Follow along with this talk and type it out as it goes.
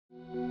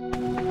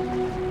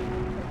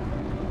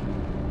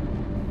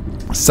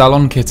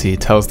Salon Kitty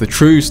tells the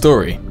true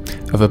story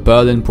of a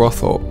Berlin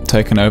brothel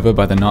taken over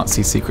by the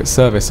Nazi Secret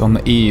Service on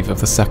the eve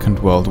of the Second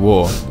World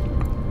War.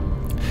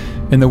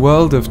 In the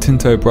world of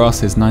Tinto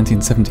Brass's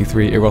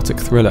 1973 erotic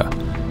thriller,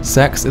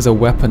 sex is a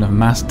weapon of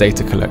mass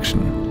data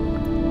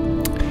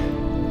collection.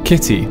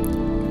 Kitty,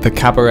 the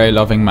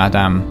cabaret-loving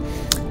madame,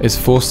 is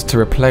forced to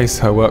replace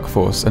her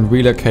workforce and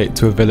relocate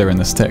to a villa in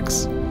the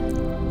sticks.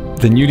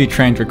 The newly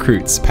trained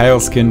recruits,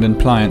 pale-skinned and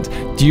pliant,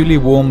 duly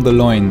warm the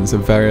loins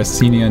of various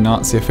senior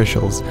Nazi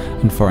officials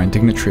and foreign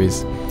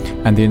dignitaries,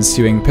 and the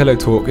ensuing pillow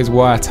talk is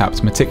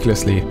wiretapped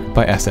meticulously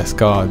by SS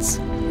guards.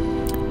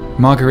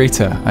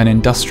 Margarita, an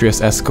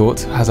industrious escort,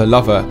 has a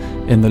lover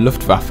in the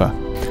Luftwaffe,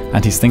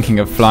 and he's thinking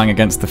of flying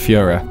against the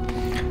Führer.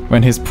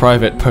 When his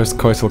private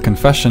post-coital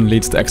confession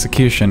leads to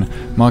execution,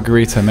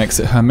 Margarita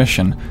makes it her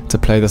mission to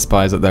play the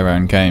spies at their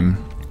own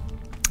game.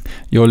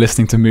 You're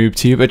listening to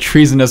MoobTube, a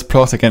treasonous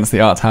plot against the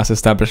art house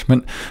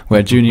establishment,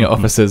 where junior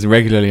officers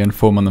regularly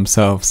inform on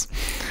themselves.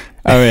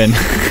 Owen,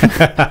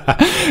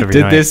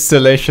 did this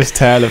salacious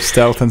tale of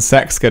stealth and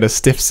sex get a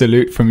stiff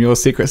salute from your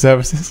secret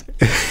services?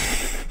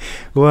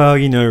 Well,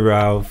 you know,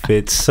 Ralph,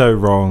 it's so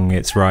wrong,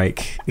 it's right.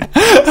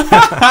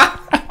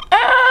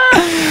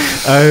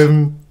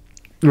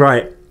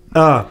 Right.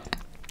 That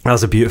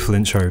was a beautiful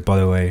intro, by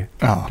the way.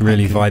 Oh,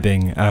 really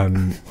vibing.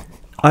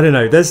 I don't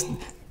know,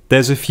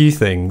 there's a few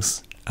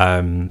things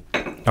I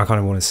kind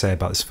of want to say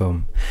about this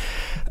film.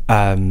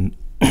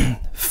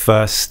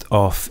 First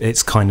off,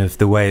 it's kind of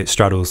the way it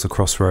straddles the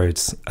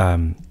crossroads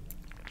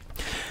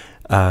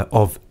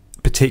of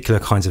particular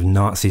kinds of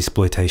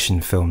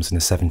Nazispolitation films in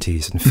the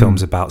 70s and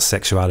films about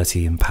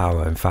sexuality and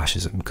power and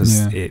fascism,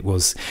 because it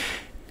was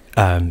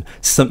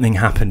something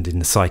happened in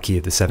the psyche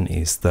of the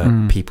 70s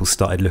that people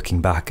started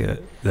looking back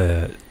at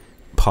the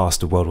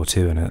past of World War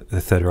II and at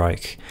the Third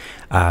Reich,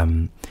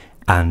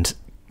 and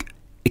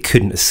it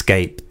couldn't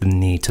escape the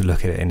need to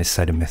look at it in a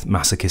sort of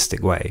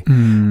masochistic way.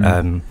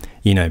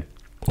 You know,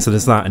 so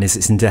there's that, and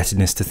its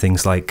indebtedness to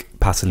things like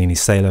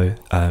Pasolini's Salo,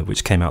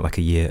 which came out like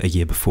a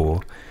year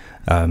before.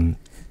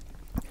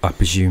 I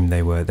presume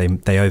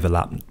they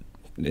overlap,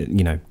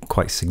 you know,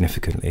 quite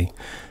significantly.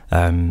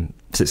 So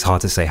it's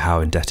hard to say how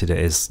indebted it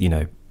is, you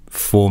know,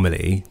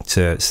 formally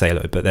to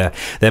Salo, but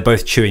they're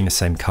both chewing the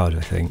same cud,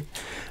 I think.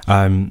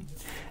 And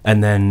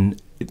then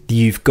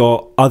you've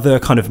got other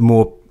kind of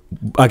more,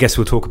 I guess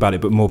we'll talk about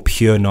it, but more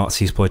pure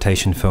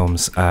Nazispolitation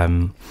films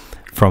from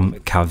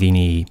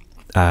Calvini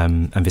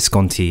and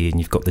Visconti, and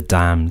you've got The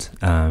Damned,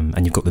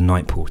 and you've got The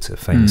Night Porter,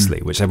 famously,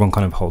 which everyone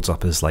kind of holds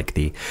up as like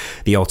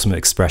the ultimate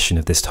expression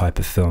of this type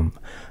of film.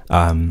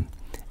 And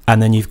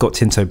then you've got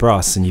Tinto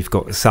Brass, and you've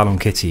got Salon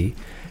Kitty,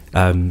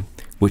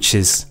 which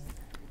is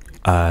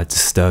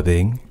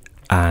disturbing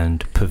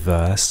and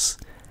perverse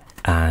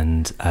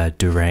and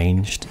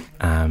deranged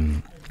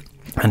and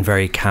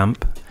very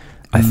camp,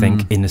 I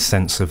think, in the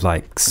sense of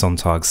like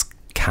Sontag's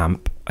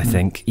camp. I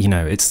think, you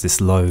know, it's this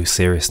low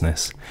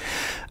seriousness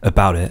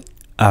about it.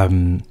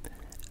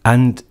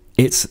 And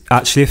it's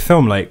actually a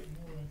film, like,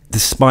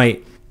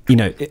 despite, you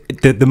know,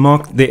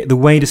 the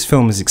way this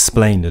film is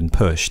explained and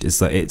pushed is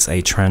that it's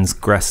a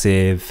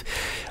transgressive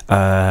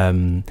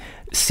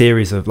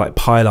series of like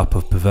pile up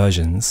of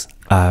perversions,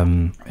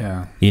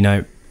 you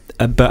know,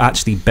 but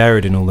actually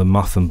buried in all the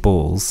muff and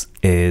balls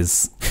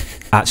is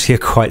actually a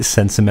quite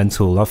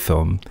sentimental love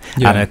film,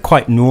 and a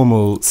quite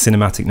normal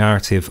cinematic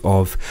narrative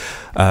of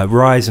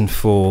rise and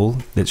fall,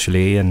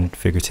 literally and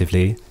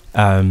figuratively,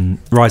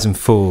 rise and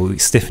fall,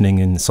 stiffening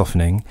and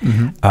softening,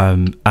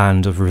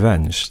 and of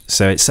revenge.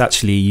 So it's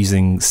actually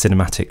using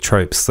cinematic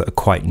tropes that are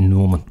quite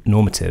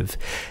normative,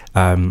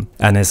 and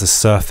there's a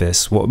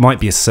surface, what might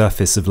be a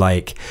surface of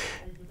like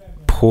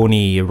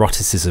porny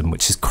eroticism,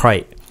 which is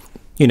quite,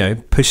 you know,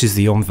 pushes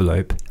the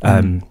envelope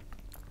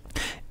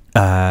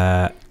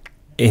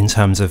in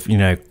terms of, you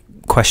know,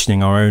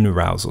 questioning our own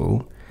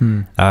arousal.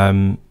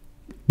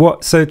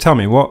 So tell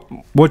me, what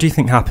do you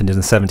think happened in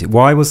the 70s?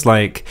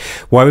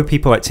 Why were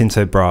people like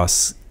Tinto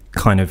Brass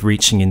kind of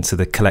reaching into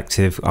the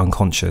collective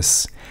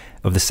unconscious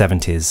of the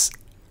 70s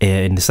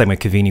in the same way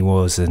Cavini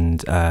was,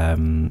 and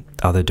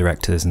other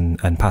directors and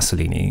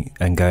Pasolini,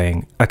 and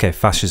going, okay,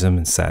 fascism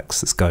and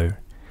sex, let's go?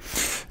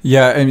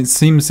 Yeah, and it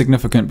seems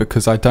significant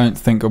because I don't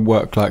think a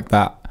work like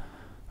that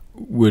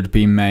would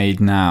be made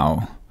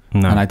now.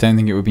 No. And I don't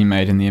think it would be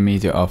made in the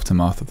immediate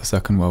aftermath of the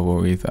Second World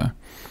War either.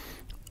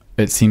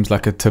 It seems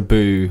like a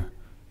taboo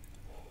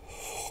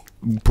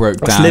broke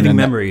down. Living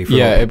memory for a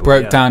lot of people, it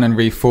broke down and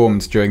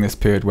reformed during this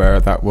period where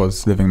that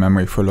was living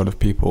memory for a lot of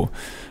people.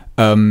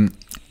 My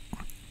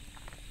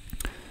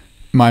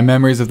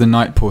memories of The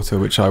Night Porter,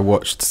 which I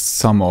watched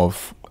some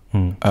of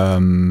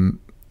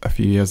a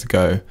few years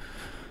ago,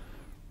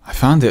 I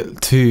found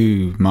it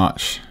too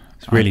much.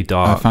 It's really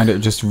dark. I found it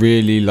just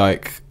really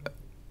like,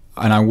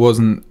 and I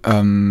wasn't,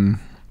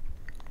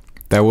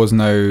 there was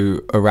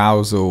no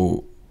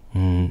arousal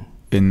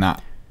in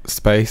that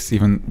space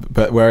even,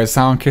 but whereas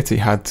Salon Kitty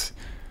had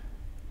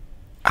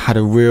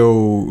a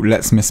real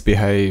let's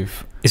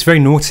misbehave. It's very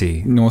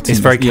naughty. It's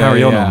very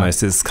carry on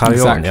almost. It's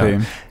carry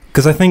on.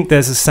 Because I think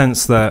there's a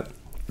sense that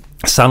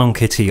Salon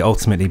Kitty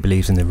ultimately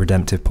believes in the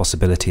redemptive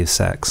possibility of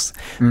sex,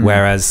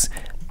 whereas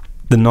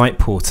The Night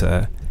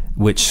Porter,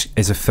 which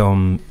is a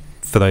film,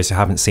 for those who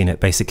haven't seen it,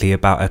 basically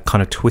about a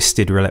kind of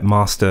twisted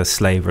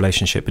master-slave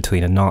relationship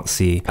between a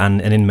Nazi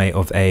and an inmate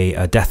of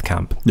a death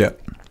camp. Yeah.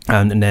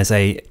 And there's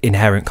a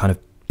inherent kind of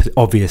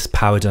obvious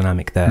power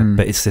dynamic there,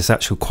 but it's this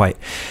actual quite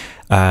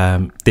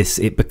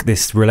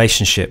this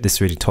relationship,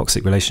 this really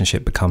toxic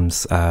relationship,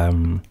 becomes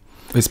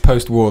it's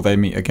post-war they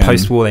meet again.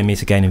 Post-war they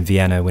meet again in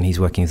Vienna when he's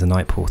working as a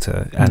night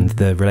porter, and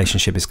the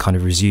relationship is kind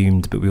of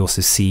resumed, but we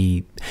also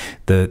see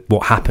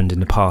what happened in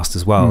the past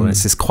as well. And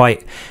it's this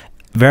quite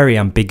very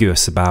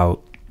ambiguous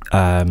about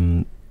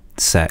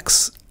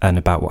sex and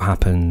about what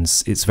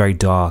happens. It's very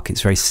dark,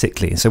 it's very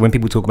sickly. So when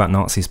people talk about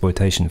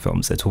Nazispolitation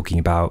films, they're talking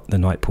about The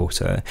Night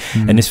Porter,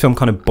 and this film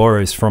kind of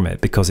borrows from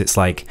it, because it's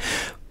like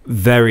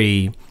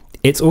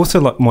it's also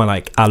like more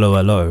like Allo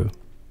Allo,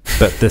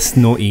 but this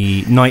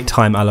naughty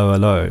nighttime Allo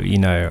Allo, you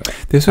know.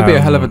 This would be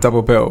a hell of a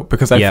double bill,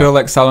 because I feel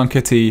like Salon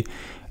Kitty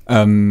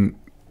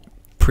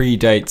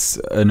predates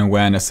an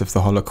awareness of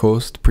the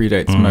Holocaust,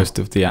 predates most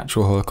of the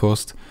actual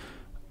Holocaust.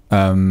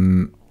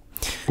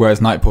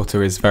 Whereas Night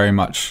Porter is very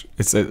much,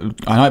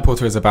 Night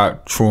Porter is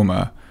about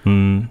trauma,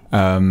 and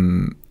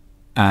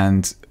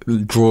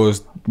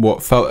draws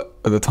what felt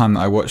at the time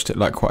that I watched it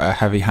like quite a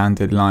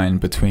heavy-handed line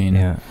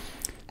between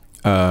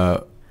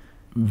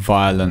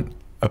violent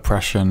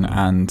oppression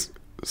and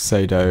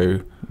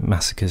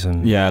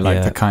masochism.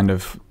 The kind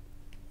of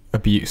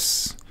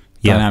abuse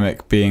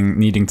dynamic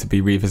needing to be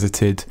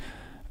revisited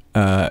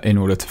in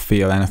order to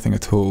feel anything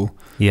at all.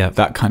 Yeah,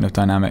 that kind of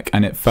dynamic,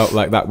 and it felt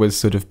like that was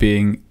sort of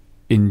being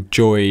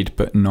enjoyed,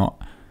 but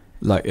not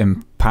like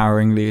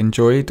empoweringly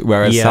enjoyed.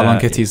 Whereas Salon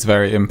Kitty is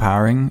very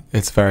empowering.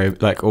 It's very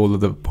like all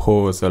of the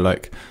whores are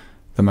like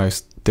the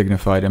most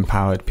dignified,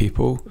 empowered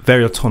people,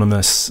 very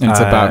autonomous. And it's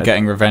about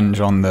getting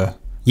revenge on the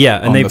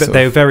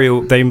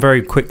they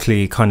very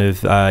quickly kind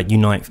of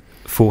unite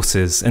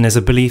forces. And there's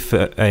a belief,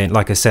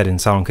 like I said in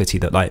Salon Kitty,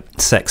 that like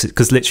sex,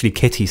 because literally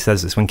Kitty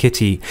says this when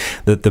Kitty,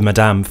 the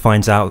madame,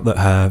 finds out that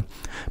her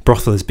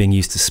brothel is being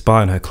used to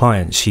spy on her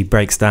clients, she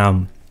breaks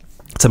down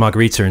to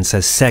Margarita and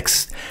says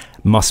sex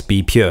must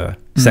be pure,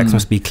 sex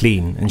must be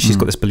clean. And she's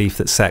got this belief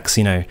that sex,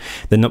 you know,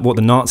 what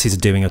the Nazis are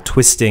doing are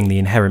twisting the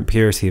inherent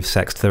purity of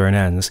sex to their own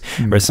ends,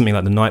 whereas something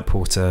like The Night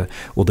Porter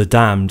or The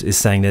Damned is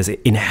saying there's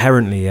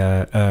inherently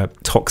a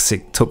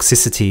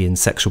toxicity in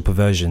sexual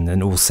perversion,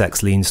 and all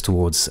sex leans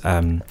towards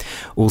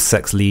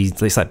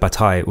it's like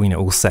Bataille, you know,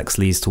 all sex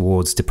leads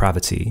towards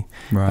depravity.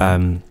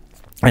 Right.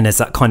 And there's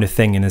that kind of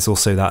thing, and there's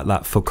also that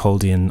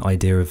Foucauldian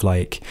idea of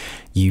like,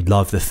 you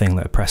love the thing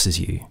that oppresses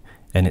you,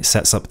 and it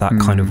sets up that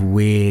kind of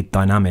weird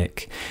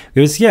dynamic.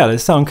 There's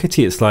Salon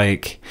Kitty, it's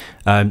like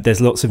there's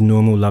lots of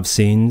normal love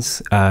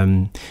scenes.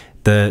 The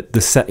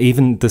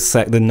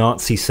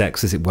Nazi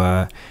sex, as it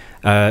were,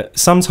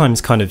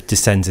 sometimes kind of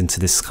descends into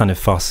this kind of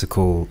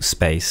farcical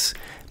space,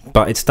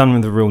 but it's done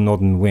with a real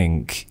nod and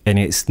wink, and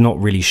it's not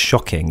really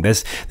shocking.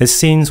 There's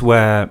scenes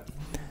where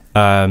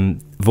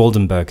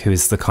Waldenberg, who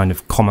is the kind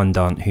of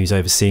commandant who's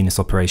overseeing this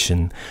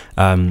operation,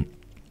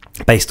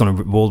 based on a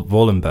real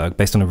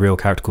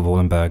character called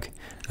Wallenberg,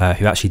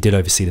 who actually did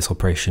oversee this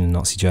operation in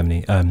Nazi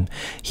Germany.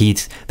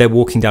 They're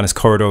walking down this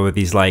corridor with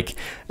these like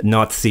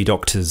Nazi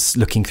doctors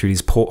looking through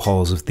these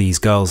portholes of these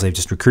girls they've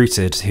just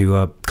recruited, who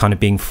are kind of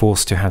being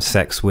forced to have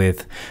sex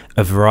with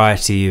a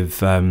variety of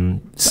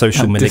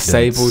social malignants.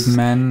 Disabled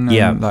men,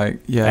 a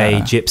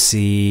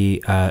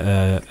gypsy,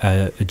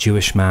 a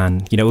Jewish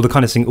man, you know, all the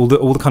kind of thing, all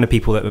the kind of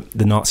people that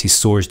the Nazis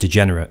saw as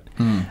degenerate.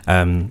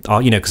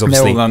 Are, you know, because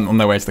obviously they're all on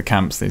their way to the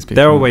camps. These people,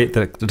 they're all way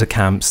to the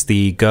camps.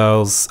 The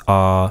girls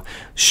are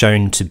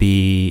shown to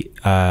be,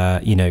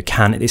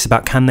 it's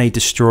about, can they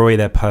destroy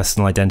their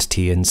personal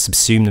identity and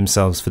subsume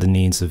themselves for the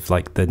needs of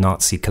like the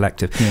Nazi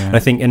collective? And I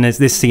think, and there's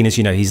this scene, as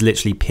you know, he's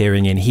literally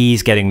peering in.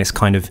 He's getting this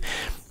kind of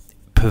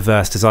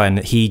perverse desire, and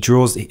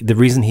the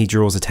reason he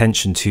draws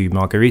attention to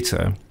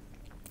Margarita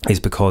is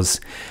because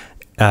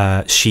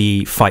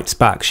she fights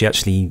back. She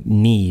actually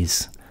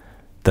knees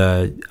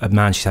a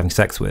man she's having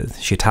sex with.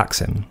 She attacks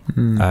him.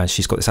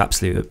 She's got this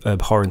absolute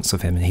abhorrence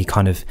of him, and he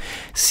kind of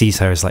sees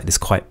her as like this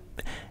quite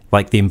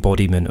like the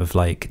embodiment of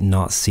like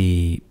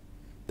Nazi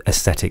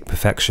aesthetic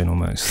perfection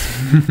almost.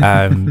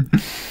 And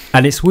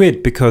it's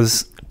weird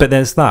but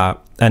there's that,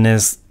 and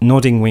there's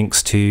nodding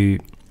winks to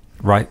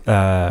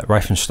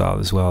Reifenstahl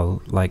as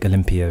well, like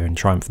Olympia and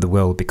Triumph of the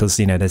Will, because,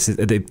 you know, there's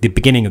at the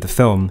beginning of the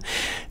film,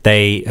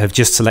 they have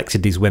just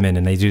selected these women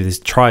and they do these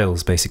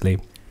trials basically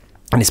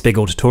in this big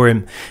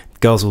auditorium.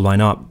 Girls all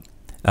line up,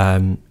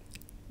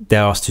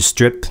 they're asked to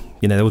strip,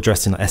 you know, they're all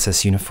dressed in like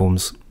SS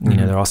uniforms, you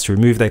know, they're asked to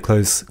remove their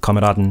clothes,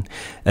 Kameraden,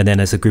 and then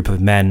there's a group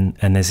of men,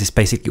 and there's this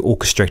basically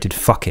orchestrated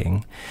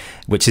fucking,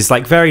 which is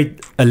like very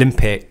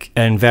Olympic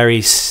and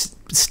very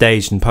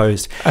staged and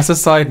posed. As a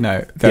side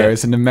note, there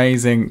is an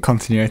amazing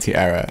continuity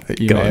error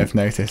that you may have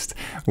noticed,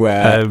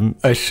 where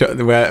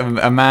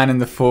a man in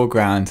the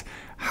foreground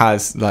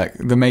has like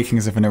the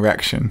makings of an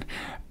erection,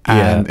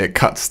 and it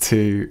cuts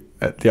to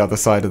at the other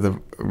side of the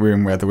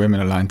room where the women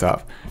are lined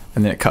up,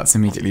 and then it cuts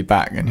immediately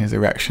back, and his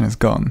erection is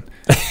gone.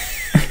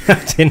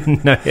 I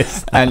didn't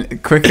notice that.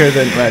 And quicker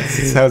than that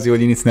tells you all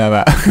you need to know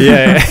about.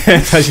 Yeah,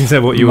 tells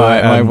you what you my,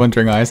 were. My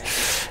wandering eyes.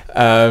 It's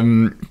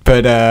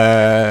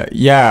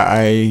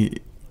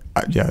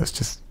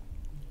just.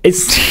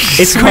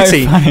 It's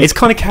witty. It's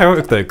kind of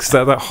chaotic though, because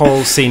that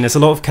whole scene. There's a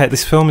lot of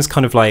this film is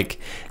kind of like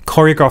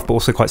choreographed, but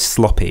also quite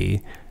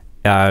sloppy,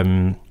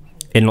 in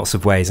lots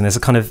of ways. And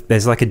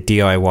there's like a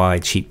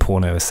DIY cheap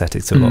porno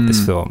aesthetic to a lot of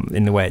this film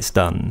in the way it's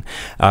done.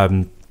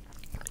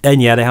 And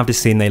yeah, they have this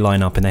scene, they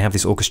line up and they have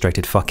this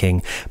orchestrated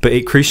fucking, but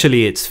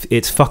crucially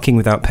it's fucking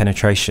without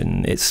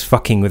penetration. It's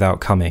fucking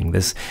without coming.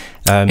 There's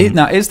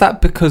now, is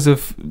that because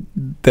of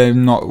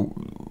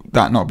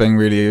that not being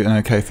really an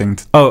okay thing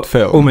to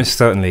film? Almost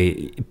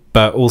certainly,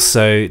 but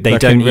also they like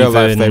don't in real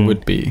even. Life they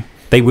would be.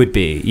 They would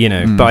be, you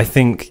know. But I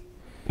think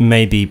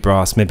maybe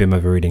Brass. Maybe I'm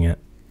overreading it,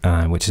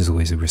 which is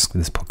always a risk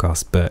with this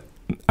podcast. But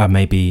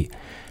maybe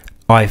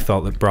I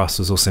felt that Brass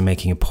was also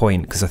making a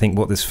point, because I think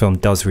what this film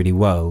does really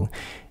well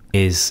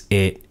is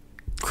it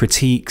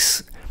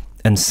critiques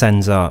and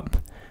sends up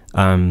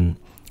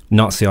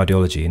Nazi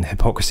ideology and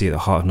hypocrisy at the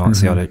heart of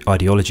Nazi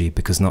ideology,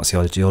 because Nazi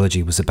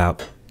ideology was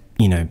about,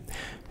 you know,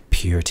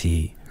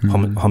 purity,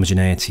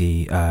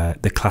 homogeneity,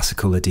 the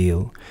classical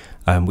ideal,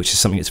 which is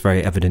something that's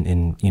very evident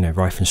in, you know,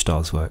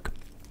 Riefenstahl's work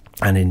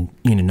and in,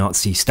 you know,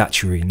 Nazi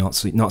statuary,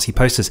 Nazi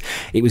posters.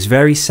 It was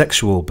very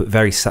sexual but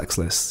very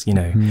sexless, you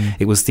know.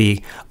 It was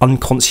the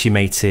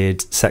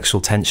unconsummated sexual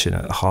tension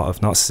at the heart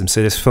of Nazism.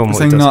 So this film,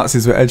 saying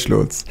Nazis were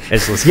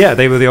edgelords. Yeah,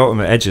 they were the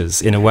ultimate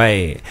edges in a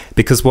way,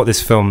 because what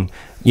this film,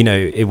 you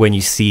know, when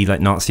you see like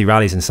Nazi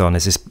rallies and so on,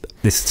 is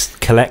this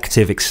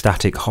collective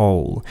ecstatic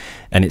whole,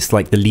 and it's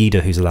like the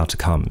leader who's allowed to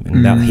come,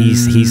 and that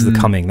he's the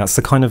coming. That's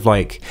the kind of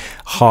like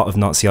heart of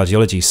Nazi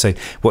ideology. So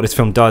what this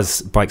film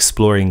does by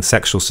exploring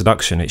sexual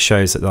seduction, it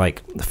shows that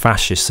like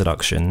fascist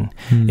seduction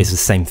is the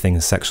same thing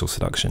as sexual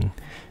seduction.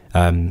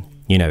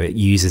 You know,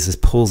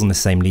 it pulls on the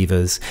same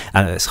levers,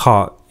 and at its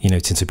heart, you know,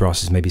 Tinto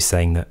Brass is maybe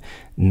saying that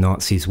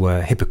Nazis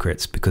were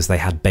hypocrites because they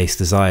had base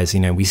desires.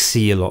 You know, we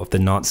see a lot of the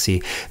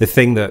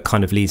thing that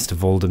kind of leads to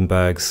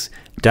Waldenberg's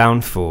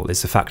downfall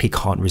is the fact he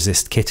can't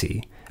resist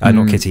Kitty.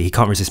 Not Kitty, he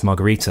can't resist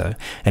Margarita,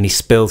 and he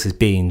spills his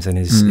beans and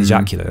his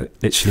ejaculate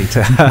literally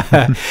to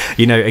her,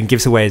 you know, and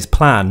gives away his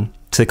plan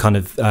to kind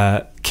of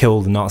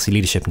kill the Nazi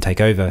leadership and take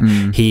over.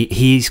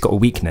 He's got a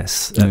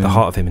weakness at the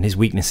heart of him, and his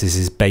weakness is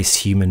his base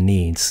human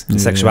needs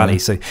and sexuality.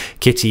 So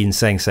Kitty, in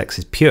saying sex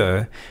is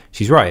pure,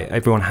 she's right.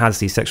 Everyone has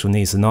these sexual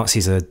needs. The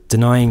Nazis are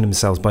denying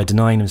themselves. By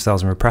denying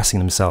themselves and repressing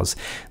themselves,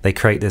 they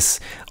create this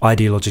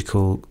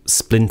ideological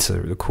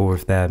splinter at the core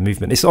of their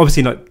movement. It's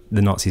obviously not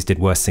the Nazis did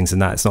worse things than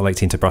that. It's not like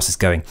Tinto Brass is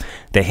going,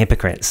 they're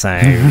hypocrites, so,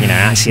 you know,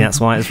 actually that's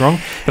why it's wrong.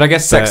 But I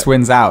guess sex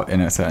wins out in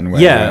a certain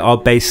way. Yeah, our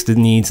base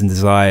needs and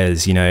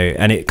desires, you know,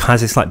 and it has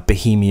this like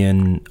bohemian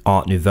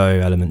Art Nouveau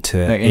element to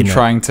it. Like in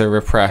trying to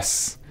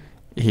repress,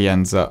 he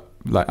ends up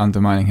like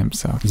undermining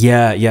himself.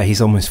 Yeah,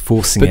 he's almost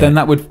forcing it. But then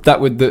that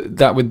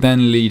would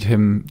then lead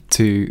him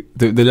to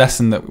the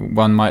lesson that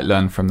one might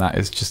learn from that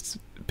is just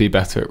be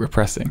better at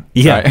repressing.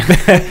 Yeah,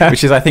 right?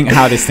 Which is, I think,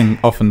 how this thing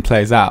often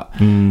plays out.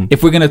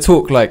 If we're going to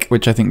talk, like,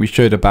 which I think we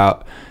should,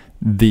 about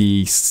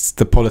the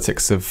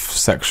politics of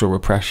sexual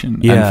repression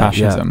and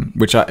fascism,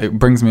 which it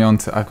brings me on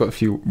to, I've got a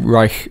few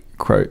Reich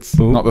quotes.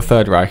 Not the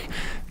Third Reich,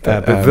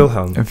 but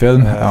Wilhelm.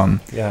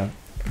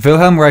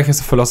 Wilhelm Reich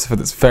is a philosopher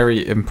that's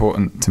very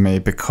important to me,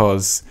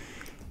 because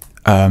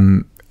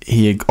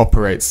he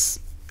operates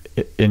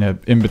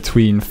in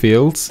between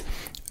fields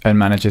and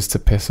manages to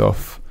piss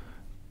off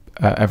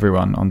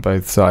everyone on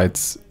both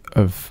sides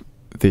of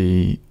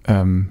the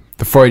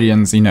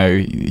Freudians. You know,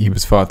 he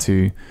was far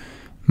too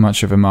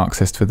much of a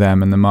Marxist for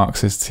them, and the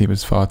Marxists, he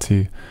was far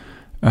too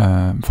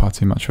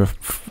much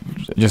of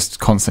just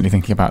constantly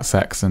thinking about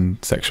sex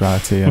and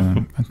sexuality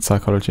and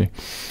psychology.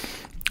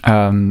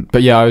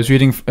 But yeah, I was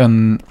reading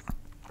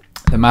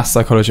The Mass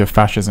Psychology of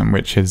Fascism,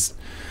 which is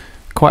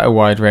quite a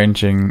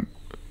wide-ranging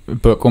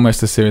book,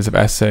 almost a series of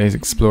essays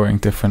exploring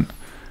different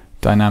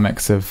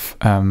dynamics of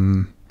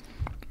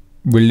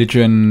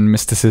religion,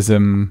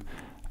 mysticism,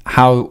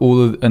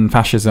 and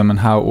fascism, and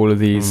how all of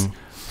these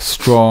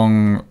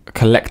strong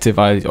collective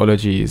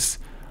ideologies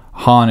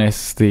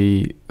harness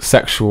the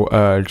sexual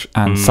urge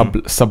and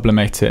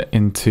sublimate it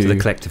into the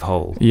collective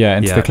whole.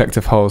 The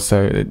collective whole.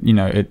 So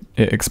it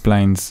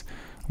explains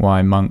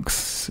why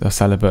monks are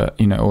celibate,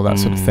 you know, all that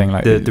sort of thing,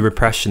 like the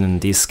repression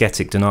and the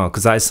ascetic denial,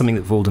 because that is something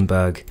that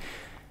Waldenberg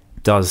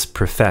does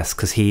profess,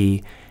 because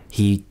he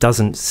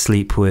doesn't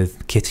sleep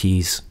with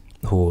Kitty's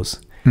whores.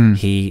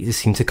 He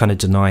seems to kind of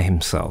deny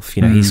himself,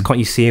 you know.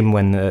 You see him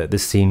when the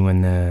scene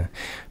when they're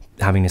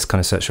having this kind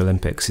of sexual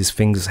Olympics, his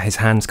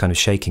hands kind of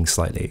shaking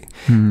slightly,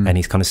 and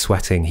he's kind of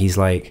sweating. He's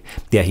like,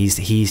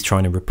 he's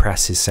trying to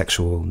repress his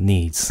sexual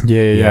needs.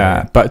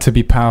 But to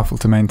be powerful,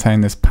 to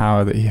maintain this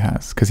power that he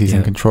has, because he's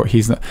in control.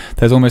 He's not.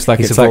 There's almost like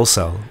he's it's a like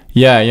Volcel.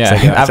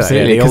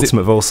 Absolutely, the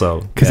ultimate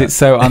Volcel. Because it's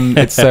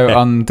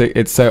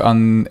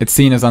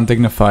seen as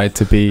undignified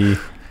to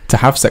to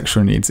have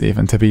sexual needs,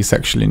 even to be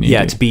sexually needy.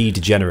 Yeah, to be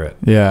degenerate.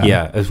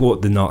 Yeah, as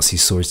what the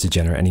Nazis saw as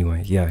degenerate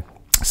anyway. Yeah.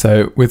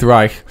 So with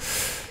Reich,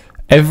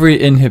 every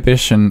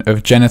inhibition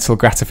of genital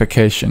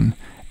gratification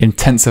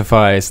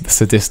intensifies the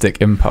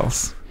sadistic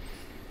impulse.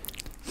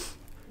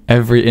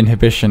 Every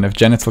inhibition of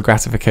genital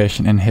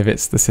gratification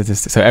inhibits the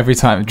sadistic. So every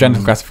time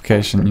genital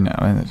gratification, you know,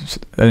 I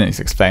don't need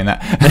to explain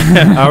that.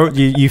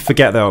 You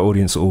forget that our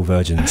audience are all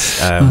virgins.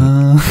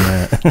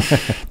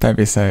 Don't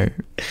be so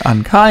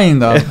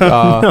unkind.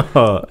 Our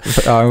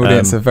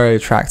audience are very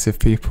attractive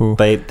people.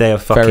 They are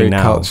fucking very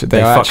now. Cultured.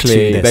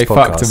 They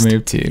fucked to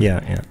move to you.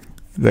 Yeah.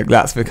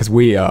 That's because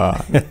we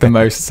are the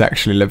most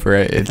sexually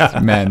liberated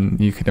men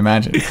you could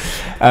imagine.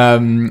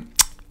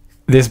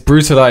 This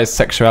brutalized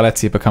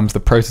sexuality becomes the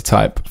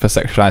prototype for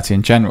sexuality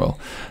in general.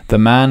 The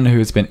man who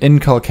has been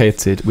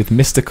inculcated with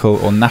mystical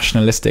or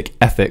nationalistic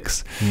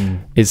ethics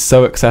is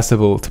so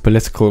accessible to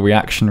political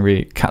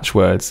reactionary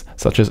catchwords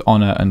such as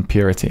honor and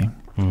purity.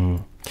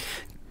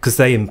 Because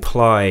they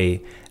imply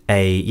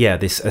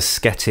this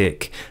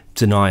ascetic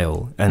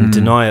denial, and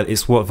denial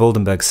is what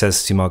Waldenberg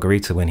says to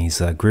Margarita when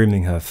he's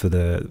grooming her for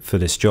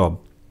this job,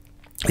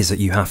 is that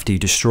you have to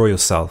destroy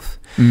yourself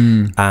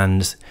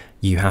and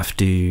you have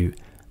to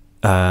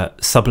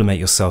sublimate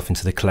yourself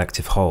into the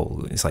collective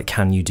whole. It's like,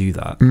 can you do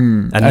that?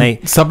 And they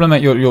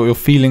sublimate your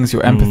feelings,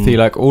 your empathy,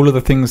 like all of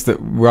the things that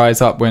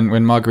rise up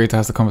when Margarita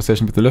has the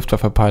conversation with the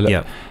Luftwaffe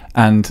pilot,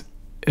 and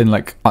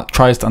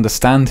tries to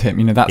understand him.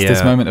 You know, that's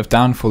this moment of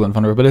downfall and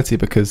vulnerability,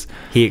 because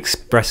he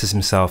expresses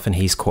himself and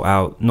he's caught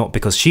out, not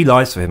because she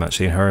lies to him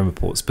actually in her own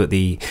reports, but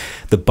the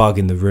bug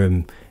in the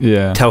room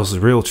tells the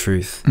real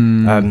truth.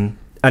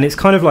 And it's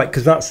kind of like,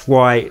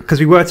 because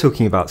we were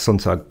talking about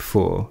Sontag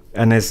before,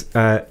 and there's,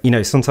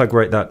 Sontag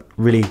wrote that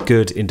really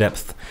good,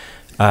 in-depth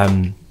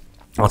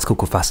article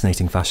called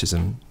Fascinating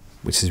Fascism,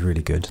 which is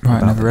really good.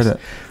 Right, I never read it.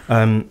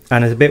 And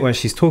there's a bit where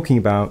she's talking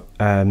about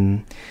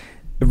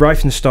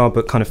Reifenstahl,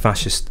 but kind of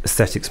fascist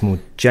aesthetics more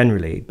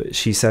generally. But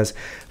she says,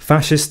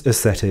 fascist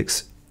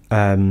aesthetics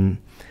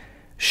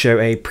show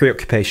a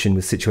preoccupation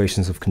with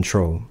situations of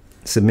control,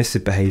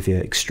 submissive behaviour,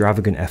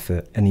 extravagant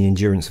effort, and the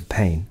endurance of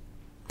pain.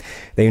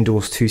 They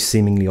endorse two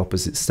seemingly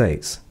opposite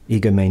states,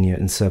 egomania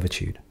and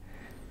servitude.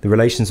 The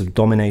relations of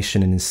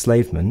domination and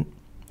enslavement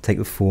take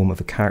the form of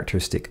a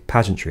characteristic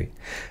pageantry,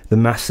 the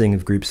massing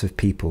of groups of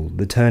people,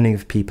 the turning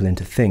of people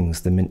into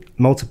things, the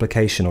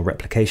multiplication or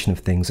replication of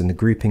things, and the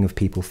grouping of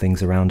people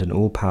things around an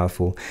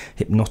all-powerful,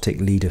 hypnotic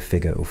leader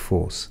figure or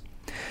force.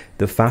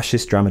 The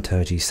fascist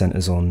dramaturgy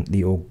centres on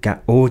the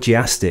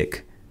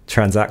orgiastic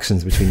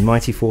transactions between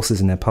mighty forces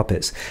and their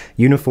puppets,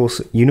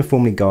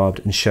 uniformly garbed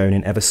and shown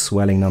in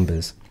ever-swelling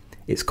numbers.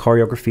 Its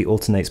choreography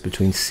alternates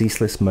between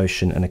ceaseless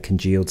motion and a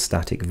congealed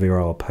static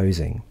virile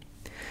posing.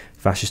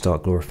 Fascist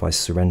art glorifies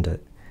surrender.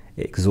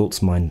 It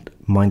exalts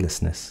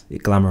mindlessness.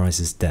 It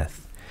glamorizes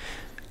death.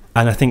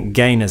 And I think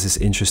again there's this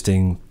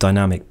interesting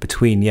dynamic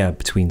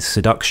between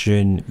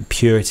seduction,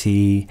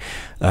 purity,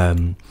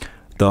 the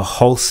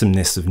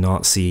wholesomeness of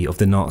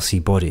the Nazi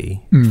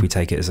body, if we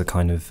take it as a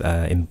kind of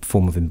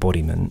form of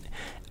embodiment,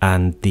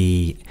 and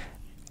the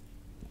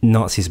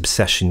Nazis'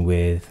 obsession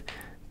with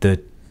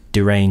the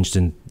deranged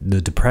and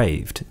the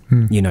depraved,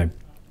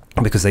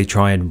 because they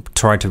tried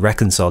to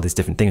reconcile these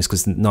different things,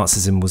 because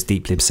Nazism was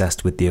deeply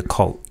obsessed with the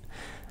occult,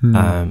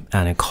 and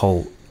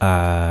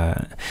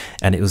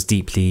it was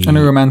deeply... And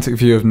a romantic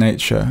view of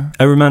nature.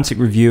 A romantic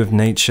review of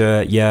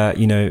nature,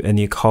 and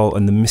the occult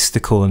and the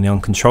mystical and the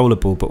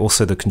uncontrollable, but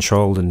also the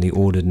controlled and the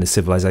ordered and the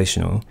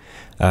civilizational.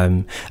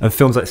 And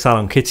films like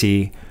Salon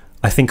Kitty,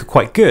 I think, are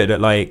quite good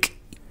at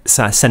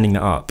sending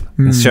that up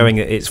and showing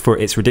it for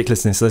its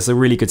ridiculousness. There's a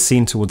really good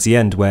scene towards the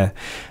end where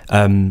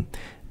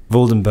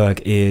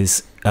Waldenberg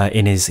is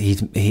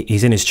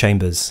he's in his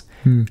chambers,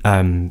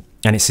 and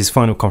it's his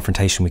final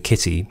confrontation with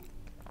Kitty.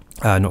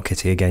 Not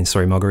Kitty again,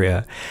 sorry,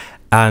 Margarita.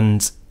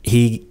 And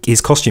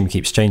his costume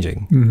keeps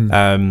changing.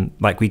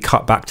 We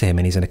cut back to him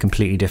and he's in a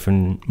completely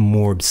different,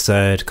 more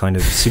absurd kind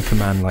of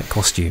Superman-like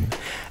costume.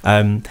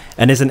 And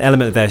there's an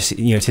element there,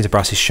 Tinto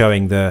Brass is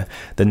showing the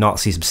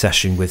Nazis'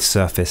 obsession with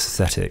surface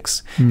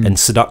aesthetics and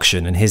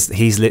seduction. And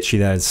he's literally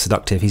there as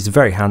seductive. He's a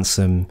very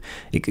handsome,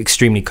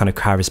 extremely kind of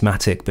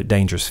charismatic but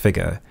dangerous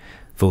figure.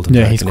 Waldenberg,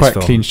 yeah, he's quite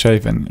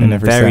clean-shaven in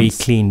every very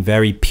sense. Clean,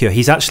 very pure.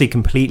 He's actually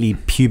completely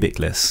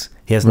pubicless.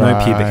 He has no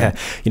pubic hair,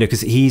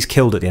 because he's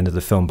killed at the end of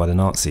the film by the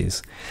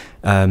Nazis.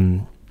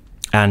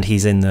 And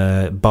he's in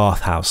the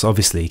bathhouse,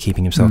 obviously,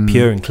 keeping himself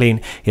pure and clean.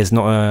 He has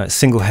not a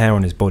single hair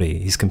on his body.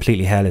 He's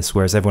completely hairless,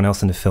 whereas everyone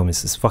else in the film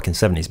is this fucking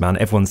 70s, man.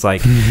 Everyone's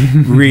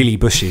really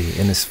bushy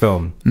in this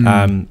film.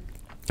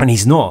 And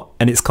he's not.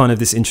 And it's kind of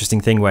this interesting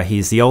thing where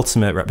he's the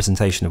ultimate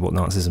representation of what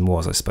Nazism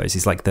was, I suppose.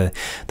 He's like the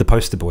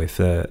poster boy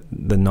for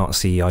the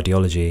Nazi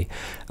ideology.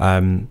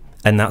 And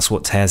that's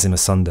what tears him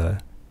asunder,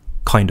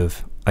 kind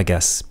of, I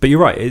guess. But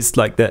you're right, it's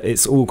like that.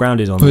 It's all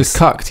grounded on he's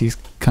cucked. He's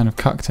kind of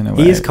cucked in a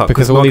way. He is cucked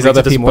because all these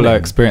other people are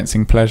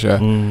experiencing pleasure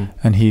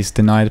and he's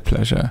denied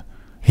pleasure.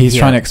 He's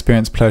trying to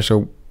experience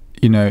pleasure,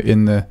 in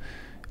the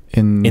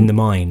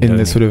mind, in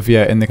the sort of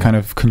in the kind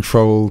of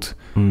controlled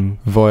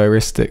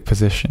voyeuristic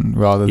position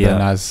rather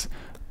than as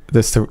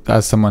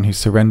someone who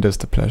surrenders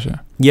to pleasure.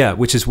 Yeah,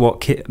 which is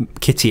what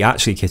Kitty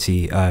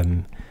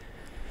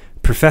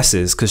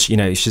professes, because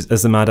she's,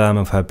 as the madame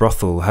of her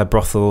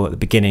brothel at the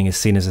beginning is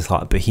seen as this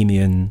like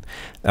bohemian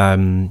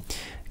kind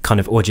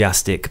of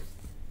orgiastic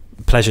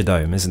pleasure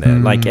dome, isn't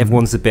it? Like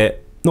everyone's a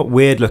bit not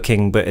weird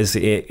looking, but as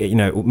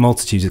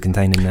multitudes are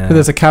contained in there. But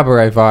there's a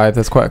cabaret vibe.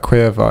 There's quite a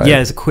queer vibe. Yeah,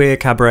 there's a queer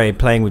cabaret,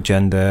 playing with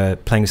gender,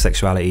 playing with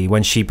sexuality.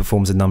 When she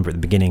performs a number at the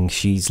beginning,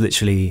 she's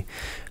literally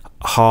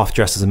half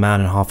dressed as a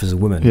man and half as a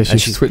woman. Yeah,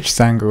 she switched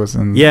angles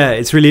and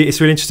it's really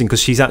interesting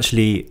because she's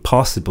actually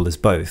passable as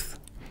both.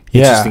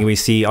 Interesting. We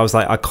see. I was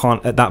like, I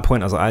can't. At that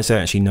point, I was like, I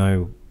don't actually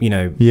know.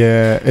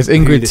 Yeah, it's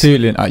Ingrid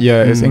Thulin.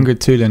 It's Ingrid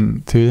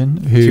Thulin.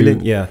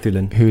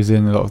 Who's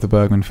in a lot of the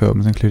Bergman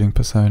films, including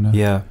Persona.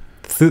 Yeah,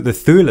 the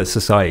Thule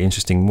Society.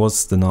 Interesting.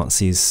 Was the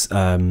Nazis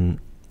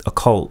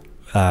occult?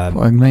 What an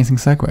amazing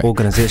segue.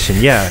 Organization.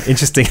 Yeah,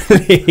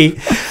 interestingly.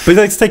 But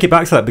let's take it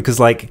back to that, because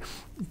like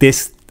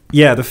this.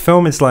 Yeah, the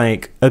film is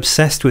like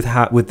obsessed with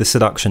the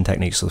seduction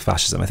techniques of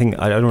fascism. I think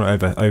I don't want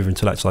to over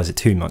intellectualize it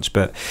too much,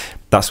 but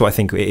that's what I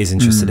think it is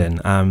interested in.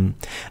 And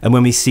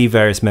when we see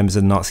various members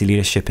of the Nazi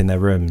leadership in their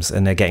rooms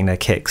and they're getting their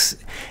kicks,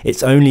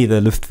 it's only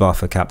the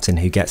Luftwaffe captain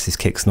who gets his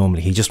kicks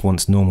normally. He just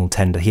wants normal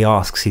tender. He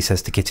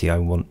says to Kitty, "I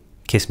want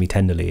kiss me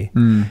tenderly."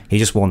 He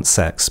just wants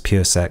sex,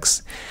 pure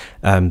sex.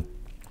 And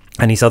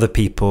these other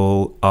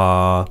people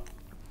are,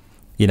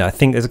 I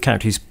think there's a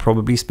character who's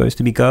probably supposed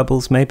to be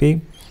Goebbels,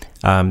 maybe.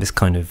 This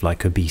kind of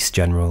like obese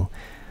general.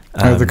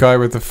 The guy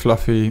with the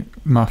fluffy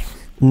muff.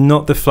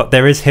 Not the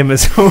there is him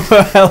as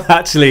well,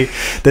 actually.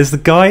 There's the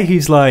guy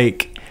who's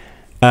like,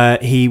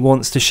 he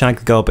wants to shag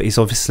the girl, but he's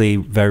obviously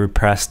very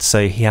repressed,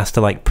 so he has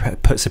to like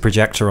puts a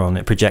projector on.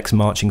 It projects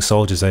marching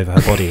soldiers over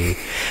her body.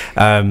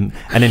 And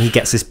then he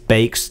gets this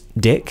baked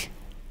dick.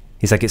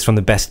 He's like, it's from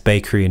the best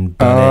bakery in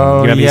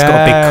Berlin. He's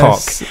got a big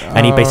cock,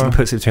 and he basically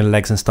puts it between her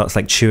legs and starts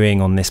like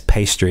chewing on this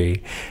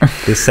pastry,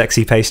 this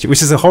sexy pastry,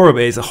 which is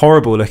it's a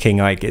horrible looking,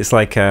 like it's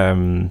like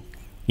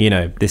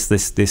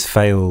this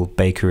fail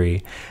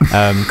bakery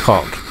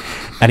cock,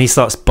 and he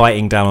starts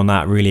biting down on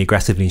that really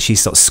aggressively, and she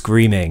starts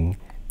screaming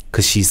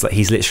because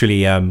he's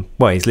literally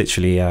made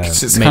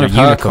a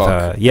eunuch of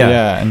her.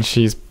 And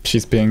she's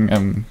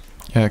being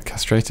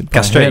castrated,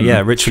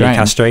 ritually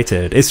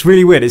castrated. It's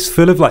really weird. It's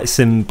full of like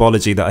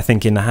symbology that I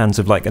think in the hands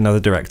of like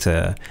another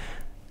director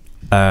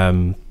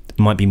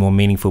might be more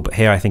meaningful, but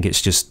here I think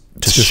it's just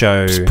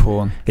show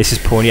porn. It's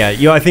just porn.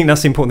 I think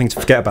that's the important thing to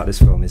forget about this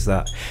film, is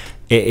that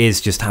it is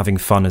just having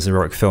fun as a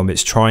heroic film.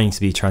 It's trying to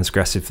be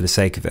transgressive for the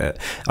sake of it.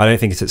 I don't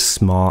think it's as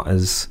smart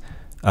as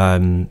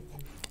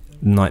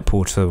Night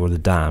Porter or The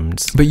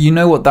Damned. But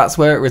what, that's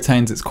where it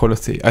retains its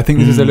quality. I think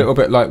this is a little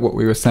bit like what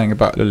we were saying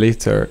about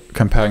Lolita,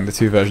 comparing the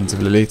two versions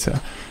of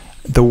Lolita.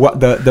 The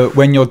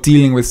when you're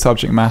dealing with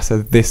subject matter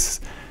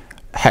this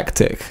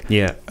hectic,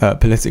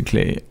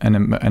 politically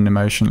and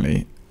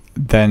emotionally,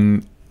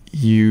 then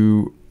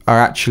you are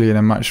actually in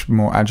a much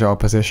more agile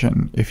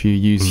position if you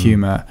use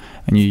humor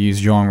and you use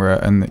genre,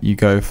 and that you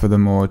go for the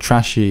more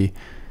trashy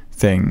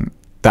thing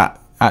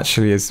that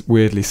actually is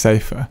weirdly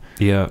safer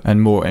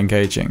and more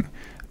engaging.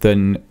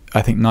 Then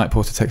I think Night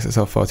Porter takes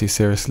itself far too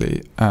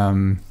seriously,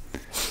 and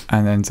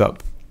ends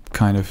up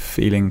kind of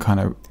feeling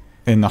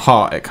in the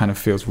heart it kind of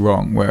feels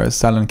wrong. Whereas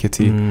Salon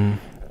Kitty,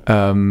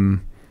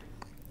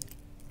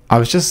 I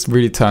was just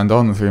really turned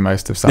on through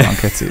most of Salon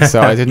Kitty,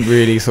 so I didn't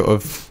really sort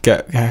of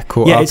get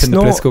caught up in the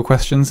political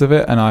questions of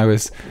it, and I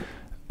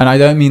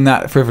don't mean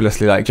that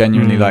frivolously, like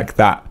genuinely like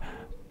that.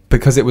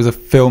 Because it was a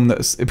film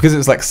because it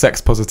was like sex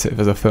positive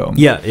as a film.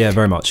 Yeah,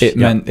 very much. It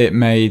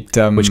made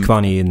which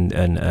Kvani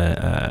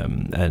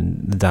and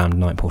The Damned,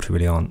 Night Porter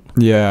really aren't.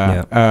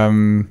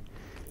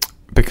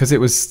 Because it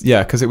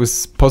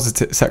was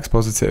positive, sex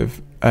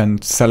positive,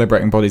 and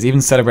celebrating bodies,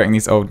 even celebrating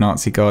these old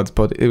Nazi guards'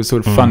 bodies. It was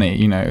sort of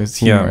funny, it was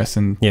humorous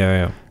and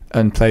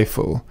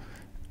playful.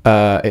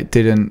 It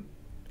didn't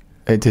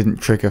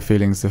trigger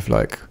feelings of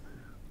like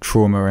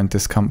trauma and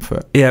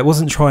discomfort. It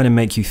wasn't trying to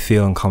make you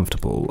feel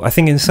uncomfortable. I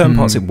think in certain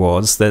parts it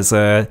was. There's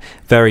a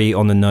very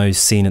on the nose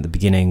scene at the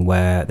beginning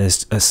where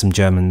there's some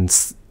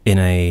Germans in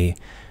a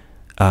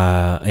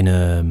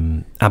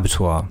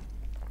abattoir,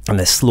 and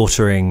they're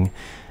slaughtering,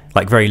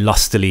 like very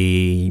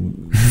lustily,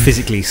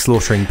 physically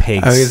slaughtering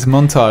pigs. Oh, there's a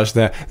montage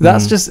there.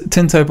 That's just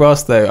Tinto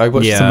Brass though. I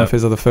watched some of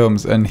his other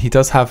films, and he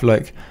does have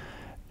like,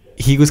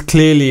 he was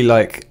clearly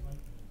like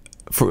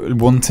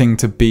wanting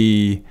to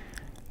be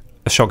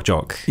a shock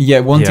jock.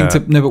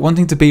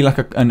 Wanting to be like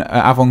an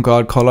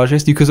avant-garde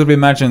collagist. You could sort of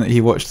imagine that he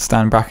watched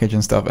Stan Brakhage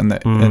and stuff, and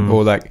that,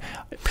 or like,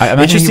 I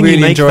imagine he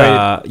really enjoyed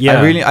that.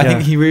 I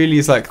think he really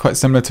is like quite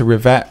similar to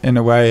Rivette in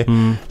a way.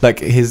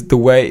 Like the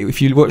way,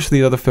 if you watch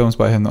the other films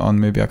by him on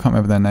movie, I can't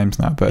remember their names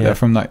now, but they're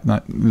from like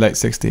late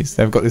 60s.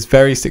 They've got this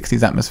very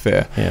 60s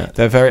atmosphere.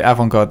 They're very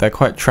avant-garde. They're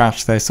quite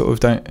trash. They sort of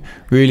don't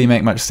really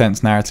make much sense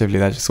narratively.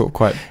 They're just sort of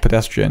quite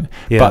pedestrian.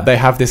 But they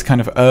have this kind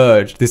of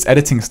urge, this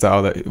editing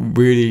style that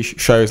really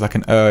shows like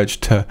an urge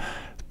to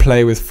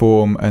play with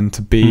form and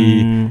to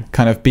be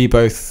kind of be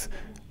both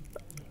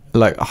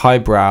like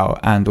highbrow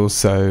and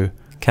also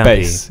Campy.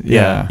 base.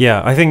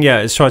 Yeah. I think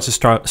it's tried to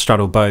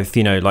straddle both.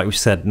 You know, like we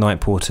said,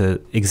 Night Porter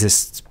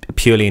exists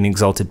purely in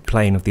exalted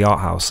plane of the art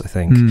house, I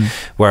think,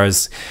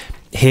 whereas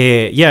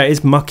here,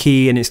 it's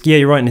mucky, and it's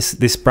you're right, in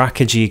this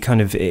brackagey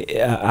kind of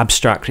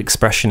abstract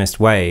expressionist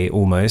way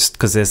almost,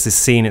 because there's this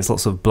scene, it's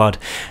lots of blood,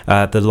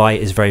 the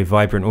light is very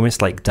vibrant,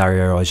 almost like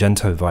Dario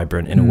Argento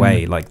vibrant in a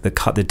way, like the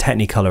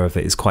technicolor of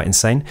it is quite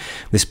insane,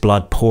 this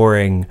blood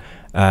pouring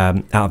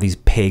out of these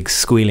pigs,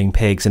 squealing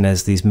pigs, and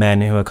there's these men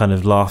who are kind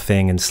of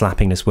laughing and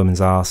slapping this woman's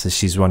ass as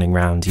she's running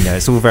around. You know,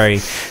 it's all very,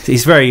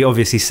 he's very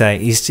obviously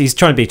saying, he's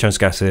trying to be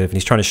transgressive, and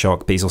he's trying to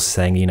shock, but he's also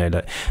saying, you know,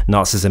 that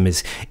Nazism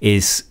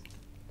is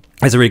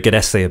there's a really good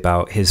essay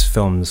about his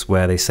films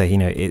where they say, you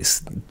know,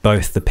 it's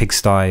both the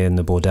pigsty and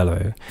the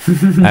bordello,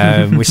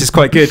 which is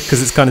quite good,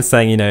 because it's kind of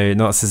saying, you know,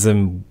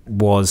 Nazism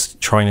was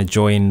trying to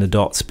join the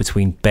dots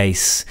between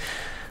base,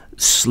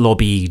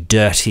 slobby,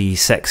 dirty,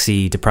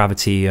 sexy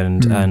depravity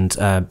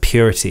and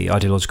purity,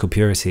 ideological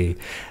purity.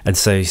 And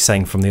so he's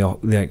saying from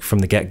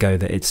the get-go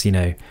that it's, you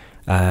know,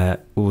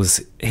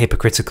 was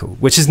hypocritical,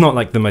 which is not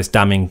like the most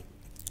damning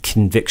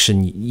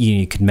conviction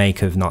you could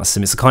make of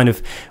Nazism. It's the kind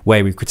of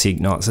way we critique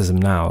Nazism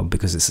now,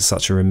 because it's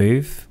such a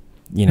remove,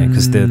 you know,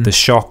 because the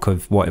shock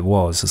of what it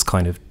was has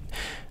kind of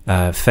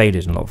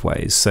faded in a lot of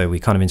ways. So we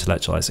kind of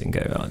intellectualize it and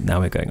go,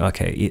 now we're going,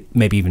 okay,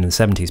 maybe even in the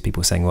 70s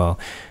people were saying, well,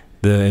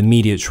 the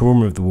immediate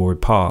trauma of the war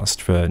had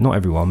passed for not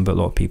everyone, but a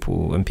lot of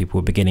people, and people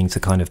were beginning to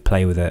kind of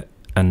play with it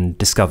and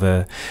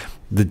discover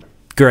the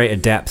greater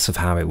depths of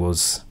how it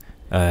was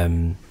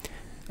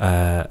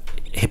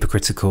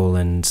hypocritical,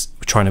 and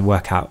trying to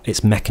work out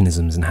its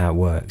mechanisms and how it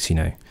works, you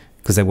know,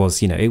 because there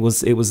was, you know, it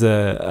was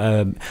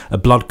a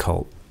blood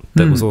cult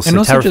that was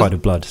also terrified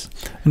of blood,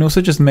 and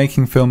also just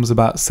making films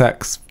about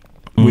sex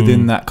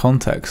within that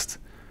context.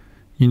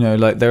 You know,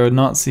 like there are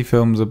Nazi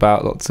films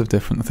about lots of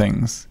different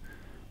things,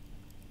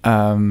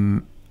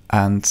 and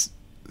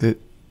it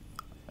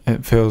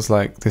feels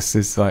like this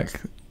is like,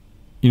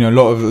 you know, a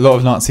lot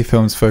of Nazi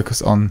films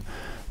focus on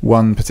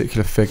one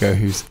particular figure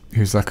who's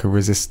like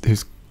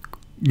who's,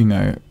 you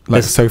know,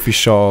 like Sophie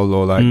Scholl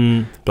or like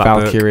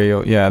Valkyrie,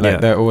 or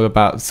they're all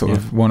about sort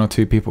of one or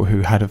two people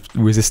who had a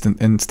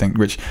resistant instinct,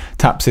 which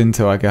taps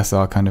into, I guess,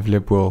 our kind of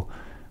liberal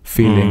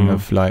feeling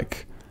of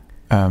like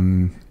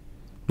well,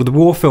 the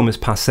war film is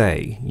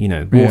passé, you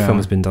know, war film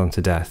has been done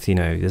to death, you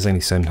know, there's only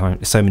so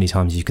many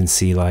times you can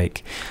see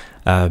like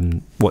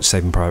Watch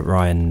Saving Private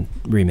Ryan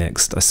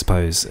remixed, I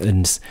suppose,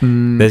 and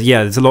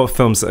there's a lot of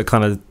films that are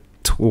kind of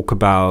talk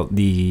about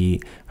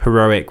the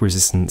heroic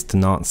resistance to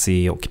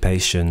Nazi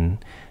occupation,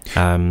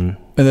 but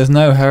there's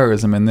no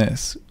heroism in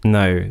this.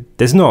 No,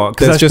 there's not,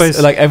 because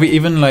just like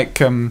even like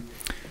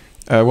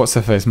what's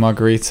her face,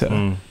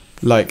 Margarita,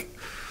 like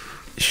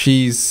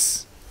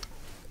she's,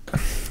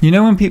 you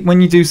know,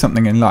 when you do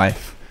something in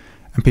life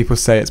and people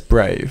say it's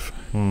brave,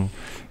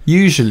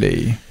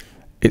 usually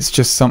it's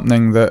just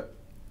something that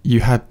you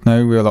had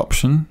no real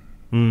option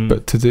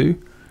but to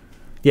do.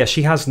 Yeah,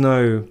 she has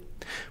no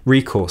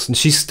recourse, and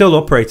she's still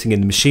operating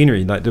in the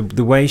machinery, like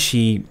the way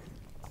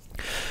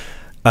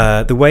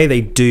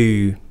they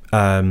do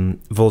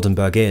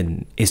Voldenberg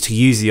in is to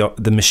use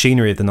the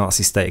machinery of the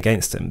Nazi state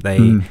against him.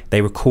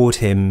 They record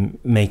him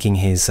making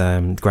his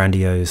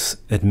grandiose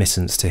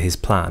admittance to his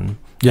plan.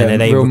 Yeah, and then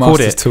they real record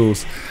master's it.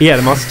 Tools. Yeah,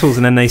 the master's tools,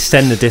 and then they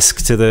send the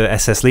disc to the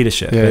SS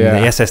leadership, the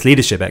SS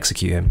leadership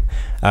execute him.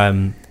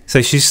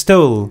 So she's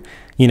still,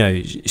 you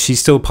know, she's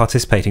still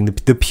participating.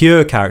 The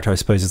pure character, I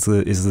suppose,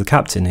 is the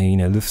captain, who, you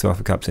know,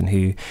 Luftwaffe captain,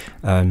 who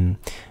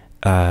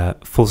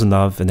falls in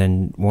love and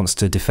then wants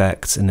to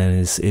defect and then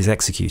is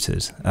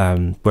executed.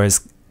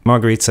 Whereas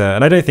Margarita,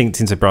 and I don't think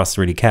Tinto Brass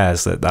really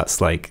cares that that's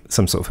like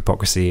some sort of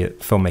hypocrisy at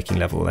filmmaking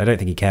level. I don't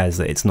think he cares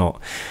that it's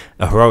not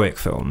a heroic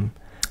film.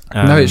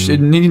 No, it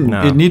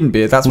needn't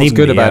be. That's what's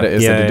good about it,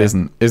 is that it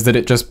isn't. Is that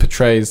it just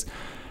portrays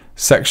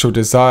sexual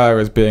desire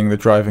as being the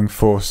driving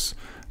force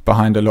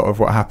behind a lot of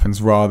what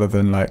happens, rather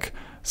than like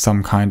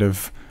some kind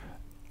of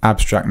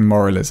abstract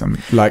moralism.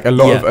 Like a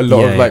lot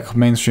of like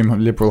mainstream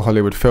liberal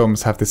Hollywood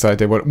films have this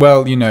idea,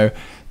 well, you know,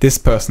 this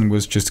person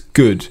was just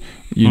good,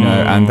 you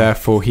know, and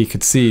therefore he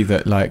could see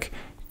that like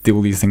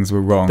all these things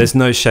were wrong. There's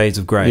no shades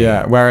of grey.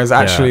 Yeah, whereas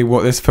actually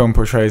what this film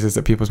portrays is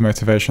that people's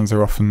motivations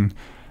are often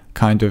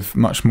kind of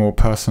much more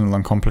personal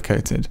and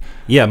complicated.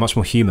 Yeah, much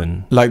more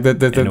human. Like the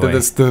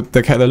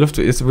Luftwaffe.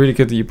 It's really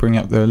good that you bring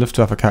up the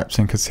Luftwaffe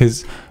captain,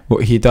 because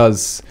what he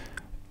does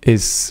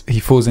is he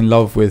falls in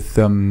love with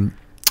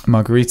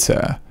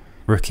Margarita.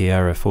 Rookie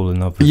era, fall in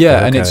love with hooker,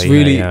 and it's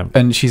really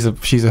and she's a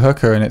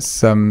hooker, and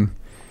it's obviously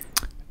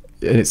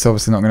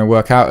not going to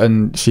work out,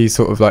 and she's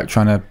sort of like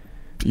trying to,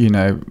 you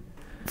know,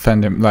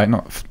 fend him, like,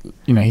 not,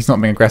 you know, he's not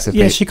being aggressive.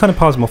 Yeah, she kind of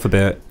piles him off a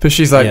bit, but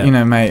she's like, you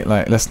know, mate,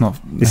 like, this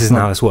isn't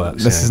how this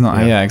works. This is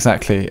not. Yeah,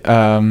 exactly.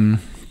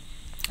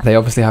 They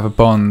obviously have a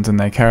bond and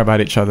they care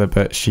about each other,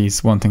 but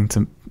she's wanting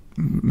to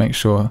make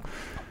sure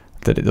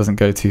that it doesn't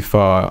go too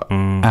far.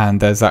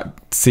 And there's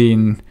that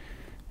scene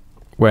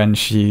when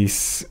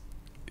she's,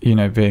 you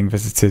know, being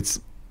visited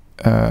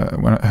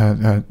when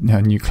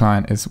her new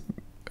client is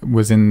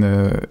was in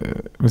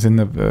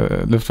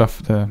the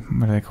Luftwaffe,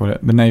 what do they call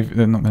it? The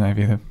Navy, not the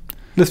Navy, the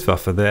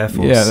Luftwaffe, the Air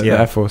Force. Yeah, the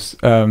Air Force.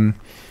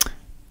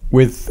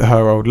 With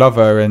her old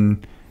lover,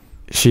 and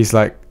she's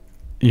like,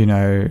 you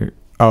know,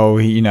 oh,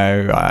 he, you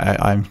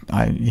know,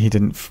 he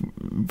didn't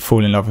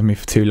fall in love with me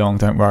for too long.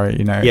 Don't worry,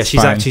 you know. Yeah,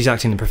 she's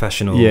acting the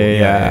professional.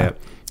 Yeah.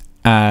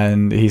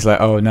 And he's like,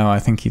 oh no, I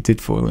think he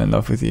did fall in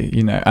love with you,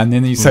 you know. And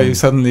then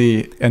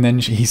suddenly, and then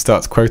he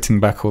starts quoting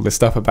back all this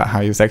stuff about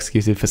how he was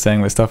executed for saying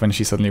all this stuff, and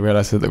she suddenly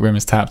realizes that the room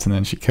is tapped, and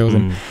then she kills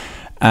him.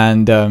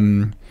 And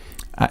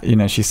you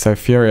know, she's so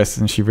furious,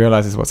 and she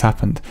realizes what's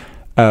happened.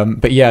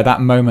 But yeah, that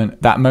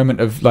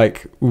moment of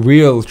like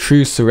real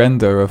true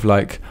surrender of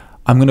like,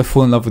 I'm going to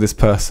fall in love with this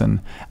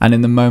person, and in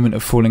the moment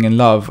of falling in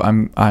love,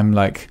 I'm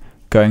like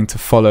going to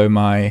follow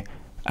my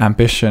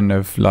ambition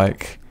of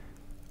like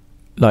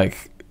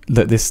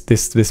that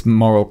this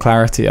moral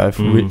clarity I've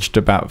reached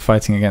about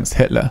fighting against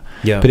Hitler.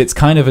 But it's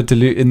kind of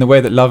in the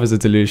way that love is a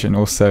delusion,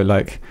 also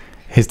like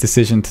his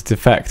decision to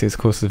defect is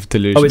cause of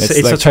delusion.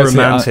 It's like such a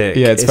romantic,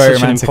 it's very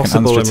romantic, an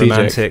impossible and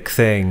romantic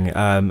thing,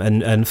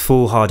 and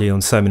foolhardy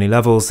on so many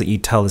levels that you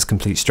tell this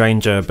complete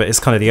stranger. But it's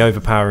kind of the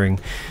overpowering,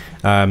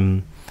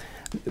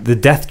 the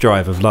death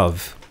drive of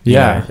love.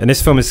 Yeah, and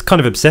this film is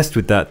kind of obsessed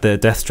with that, the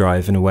death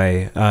drive in a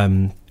way,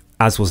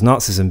 as was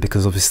Nazism,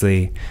 because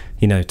obviously,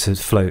 you know, to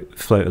float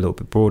a little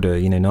bit broader,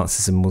 you know,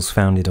 Nazism was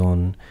founded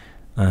on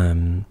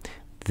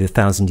the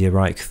 1,000-year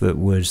Reich that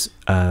would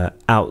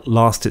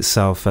outlast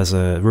itself as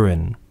a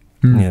ruin.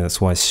 You know, that's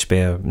why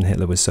Speer and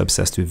Hitler was so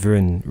obsessed with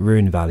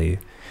ruin value,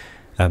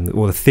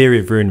 or the theory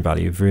of ruin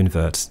value,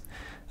 Ruinwert.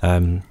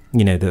 You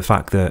know, the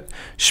fact that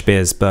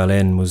Speer's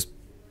Berlin was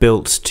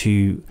built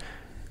to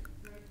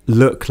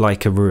look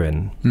like a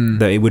ruin,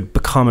 that it would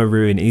become a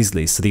ruin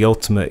easily. So the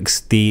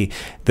ultimate, the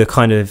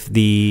kind of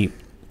the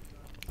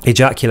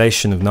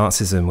ejaculation of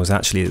Nazism was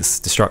actually its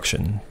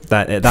destruction.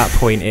 That at that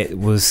point it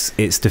was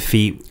its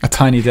defeat, a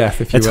tiny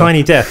death, if you will.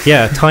 Tiny death,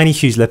 yeah, tiny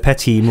huge le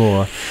petit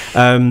mort.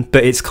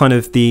 But it's kind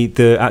of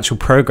the actual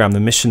program, the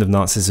mission of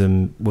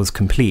Nazism was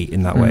complete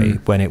in that way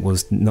when it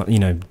was not, you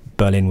know,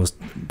 Berlin was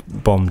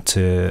bombed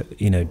to,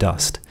 you know,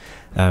 dust.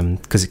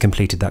 Because it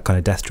completed that kind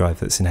of death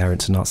drive that's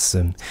inherent to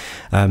Nazism.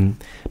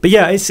 But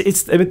yeah, it's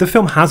I mean, the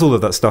film has all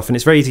of that stuff, and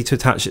it's very easy to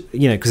attach,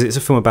 you know, because it's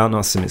a film about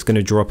Nazism, it's going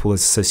to draw up all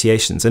those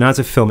associations. And as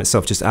a film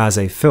itself, just as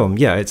a film,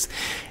 yeah,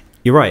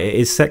 you're right, it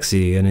is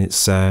sexy, and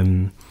it's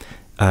alluring,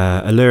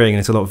 and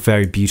it's a lot of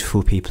very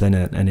beautiful people in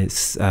it, and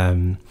it's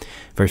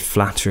very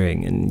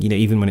flattering, and, you know,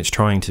 even when it's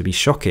trying to be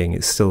shocking,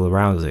 it's still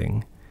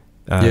arousing.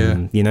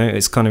 You know,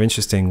 it's kind of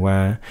interesting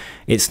where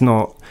it's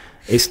not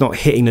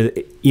hitting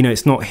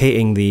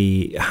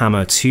the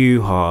hammer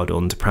too hard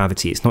on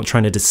depravity. It's not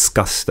trying to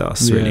disgust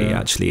us, really.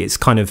 Actually, it's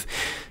kind of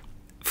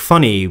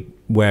funny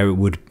where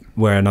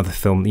another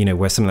film, you know,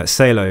 where something like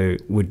Salo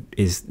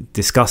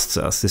disgusts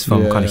us. This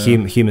film kind of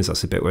humors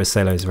us a bit, whereas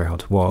Salo is very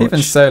hard to watch.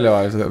 Even Salo,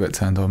 I was a little bit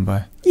turned on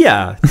by.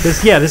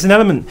 There's an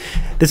element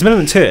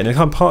to it, and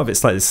kind of part of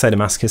it's like the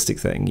sadomasochistic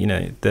thing, you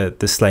know,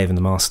 the slave and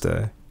the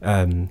master.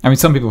 I mean,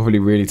 some people are probably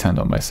really turned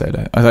on by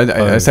Salo.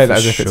 I say that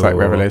as if it's like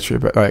revelatory,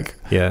 but like,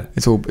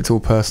 it's all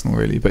personal,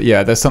 really. But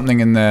yeah, there's something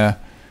in there.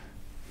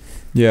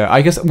 Yeah,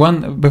 I guess we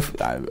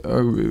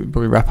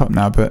wrap up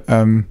now, but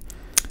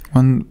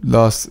one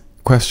last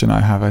question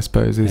I have, I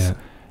suppose,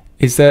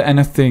 is there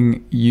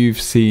anything you've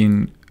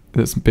seen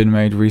that's been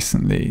made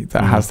recently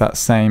that has that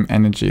same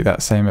energy,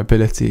 that same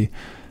ability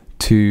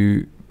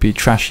to be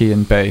trashy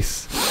and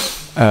base,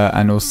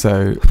 and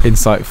also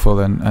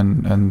insightful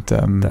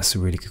and that's a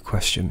really good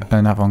question,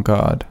 and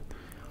avant-garde,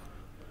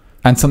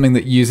 and something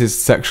that uses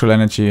sexual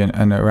energy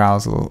and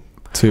arousal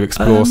to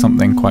explore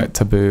something quite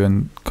taboo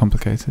and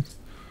complicated?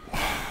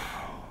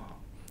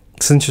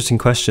 It's an interesting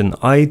question.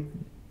 I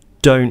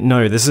don't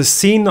know. There's a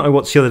scene that I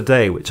watched the other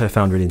day which I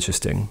found really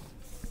interesting,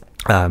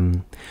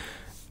 and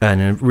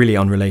really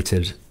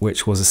unrelated,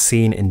 which was a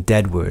scene in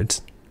Deadwood.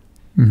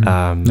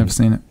 Never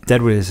seen it.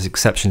 Deadwood is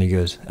exceptionally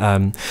good.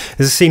 There's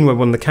a scene where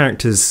one of the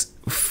characters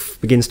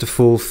begins to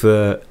fall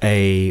for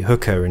a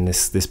hooker in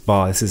this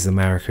bar. This is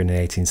America in the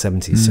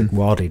 1870s, so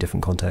wildly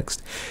different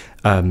context.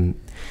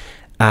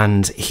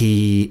 And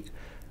he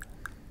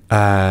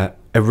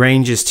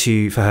arranges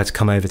for her to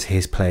come over to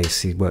his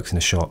place. He works in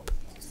a shop,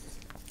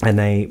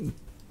 and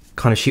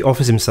she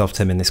offers himself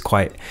to him in this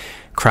quite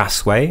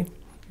crass way.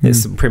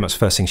 It's pretty much the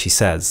first thing she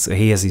says. So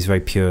he has these very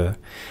pure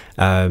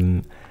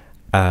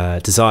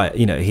desire,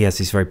 you know, he has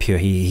this very pure,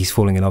 he's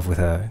falling in love with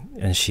her,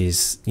 and she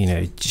says, do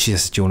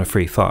you want a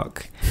free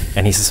fuck?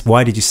 And he says,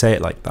 why did you say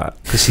it like that?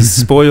 Because she's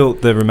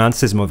spoiled the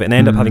romanticism of it, and they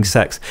end up having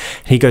sex.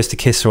 He goes to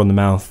kiss her on the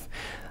mouth,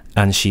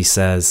 and she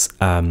says,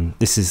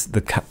 this is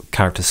the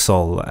character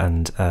Sol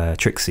and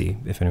Trixie,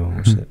 if anyone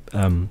watched it,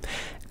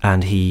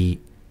 and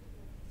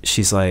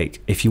she's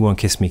like, if you want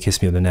to kiss me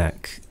on the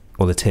neck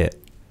or the tit.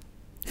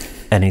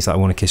 And he's like, I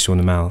want to kiss you on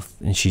the mouth.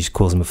 And she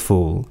calls him a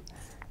fool,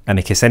 and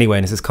they kiss anyway.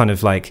 And it's this kind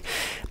of like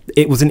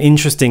it was an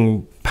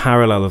interesting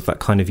parallel of that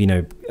kind of,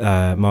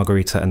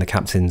 Margarita and the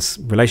captain's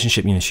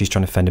relationship. She's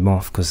trying to fend him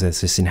off because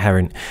there's this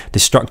inherent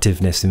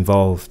destructiveness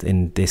involved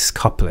in this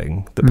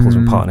coupling that pulls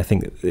them apart. And I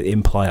think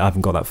I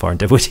haven't got that far in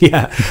Deadwood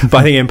yet, but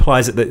I think it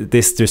implies that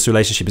this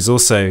relationship is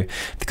also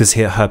because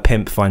her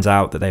pimp finds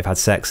out that they've had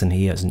sex and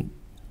he hasn't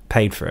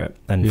paid for it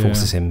and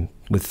forces him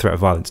with threat of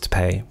violence to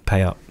pay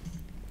up.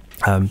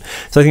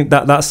 So I think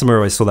that's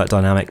somewhere I saw that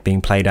dynamic being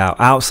played out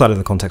outside of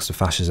the context of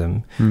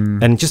fascism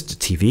and just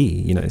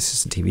TV. It's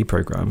just a TV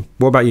program.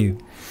 What about you?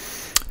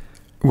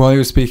 While you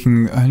were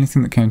speaking, the only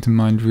thing that came to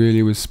mind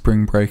really was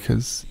Spring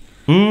Breakers,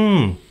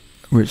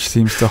 which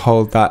seems to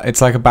hold that.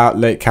 It's like about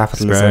late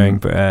capitalism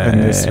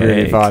in this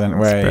really violent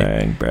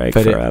way,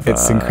 but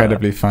it's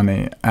incredibly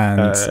funny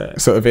and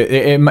sort of it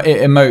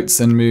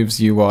emotes and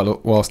moves you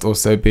whilst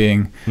also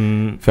being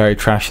very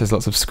trash. There's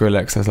lots of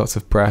Skrillex, there's lots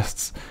of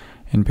breasts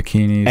in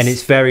bikinis, and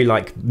it's very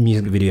like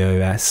music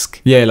video-esque.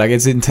 Yeah, like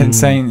it's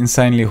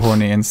insanely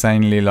horny,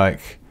 insanely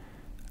like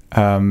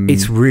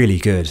it's really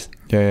good.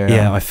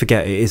 Yeah, I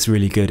forget, it is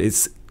really good.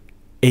 It's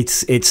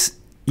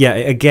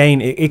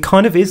again, it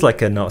kind of is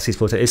like a Nazi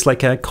exploitation. It's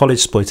like a college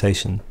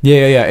exploitation.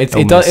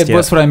 It does.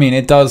 That's what I mean.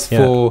 It does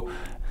for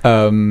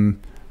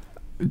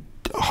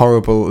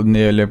horrible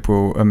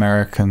neoliberal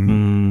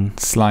American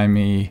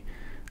slimy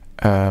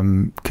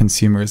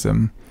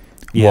consumerism.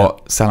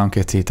 What Salon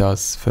Kitty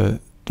does for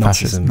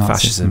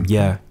fascism.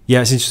 Yeah,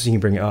 it's interesting you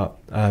bring it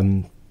up.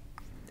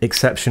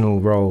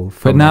 Exceptional role.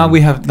 But now we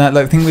have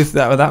that thing with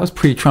that was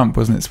pre-Trump,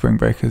 wasn't it? Spring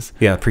Breakers.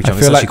 Yeah,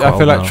 pre-Trump. I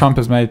feel like Trump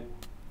has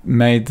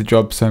made the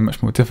job so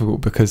much more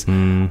difficult because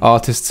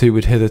artists who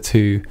would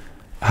hitherto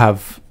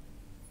have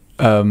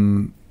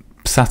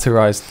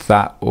satirized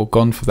that or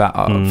gone for that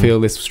feel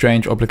this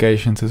strange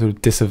obligation to sort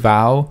of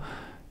disavow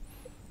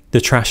the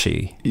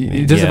trashy.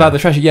 The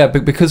trashy,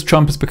 but because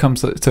Trump has become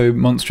so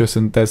monstrous,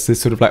 and there's this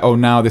sort of like, oh,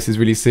 now this is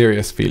really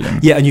serious feeling.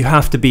 Yeah, and there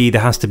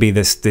has to be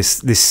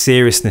this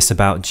seriousness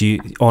about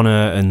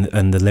honor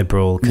and the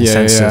liberal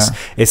consensus.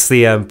 It's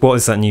the what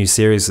is that new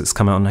series that's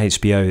come out on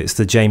HBO? It's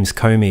the James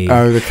Comey,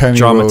 the Comey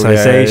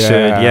dramatization.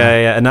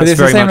 And that's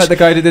very much like the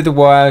guy who did The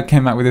Wire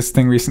came out with this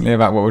thing recently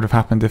about what would have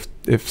happened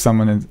if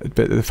someone,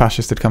 the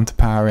fascist, had come to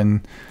power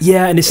and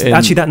it's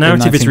actually that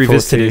narrative is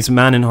revisited. It's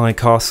Man in High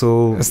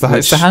Castle. It's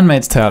the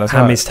Handmaid's Tale.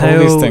 Handmaid's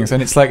Tale, all these things,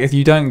 and it's like if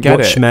you don't get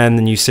Watchmen,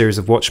 the new series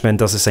of Watchmen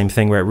does the same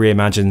thing where it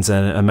reimagines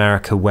an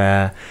America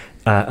where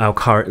our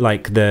current,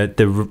 like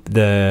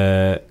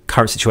the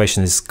current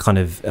situation is kind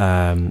of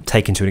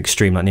taken to an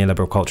extreme, like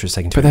neoliberal culture is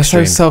taken to an extreme.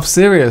 But they're so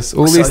self-serious.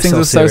 All these things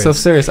are so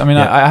self-serious. I mean,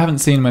 I haven't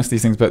seen most of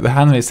these things, but The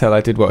Handmaid's Tale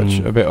I did watch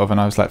a bit of,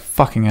 and I was like,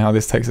 fucking hell,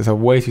 this takes itself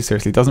way too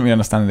seriously. It doesn't really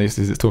understand the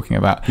issues it's talking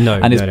about.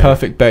 It's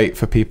perfect bait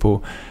for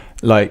people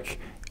like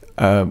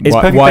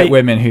white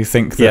women who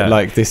think that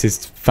like this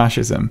is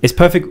fascism. It's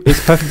perfect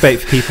bait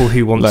for people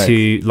who want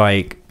to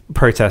like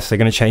protest. They're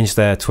going to change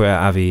their Twitter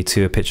avi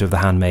to a picture of the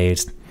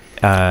handmaid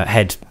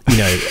head,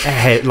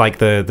 head, like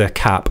the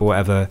cap or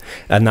whatever,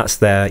 and that's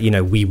their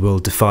we will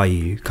defy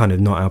you kind of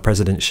not our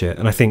president shit.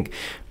 And I think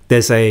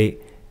there's a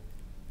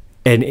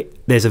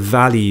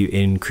value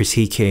in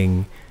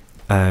critiquing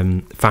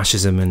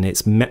fascism, and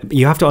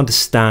you have to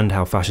understand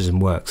how fascism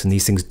works, and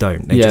these things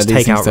don't. They just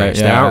take outrage.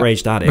 They're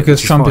outraged at it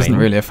because Trump isn't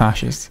really a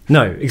fascist.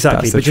 No,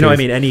 exactly. But you know what I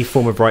mean? Any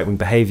form of right-wing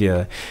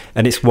behaviour,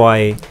 and it's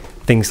why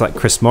things like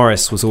Chris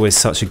Morris was always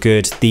such a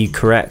good, the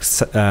correct,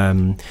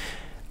 the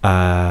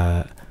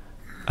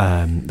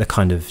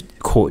kind of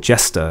court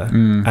jester,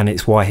 and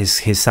it's why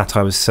his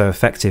satire was so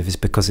effective, is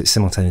because it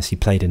simultaneously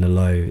played in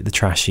the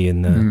trashy,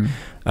 and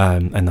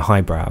the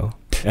highbrow.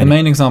 The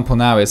main example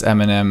now is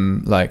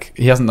Eminem. Like,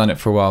 he hasn't done it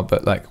for a while,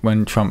 but like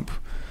when Trump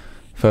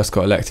first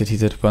got elected, he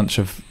did a bunch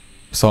of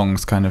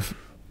songs kind of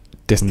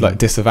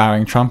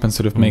disavowing Trump and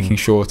sort of making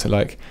sure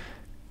to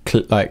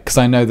because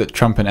I know that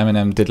Trump and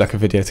Eminem did like a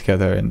video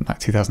together in like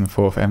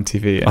 2004 for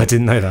MTV. I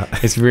didn't know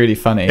that. It's really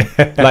funny.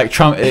 Like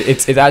Trump,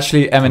 it's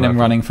actually Eminem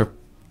running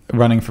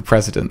for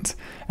president,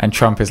 and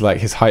Trump is like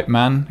his hype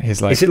man.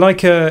 Is it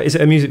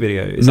a music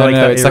video? It's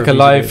like a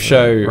live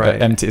show at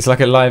MTV. It's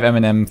like a live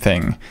Eminem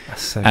thing.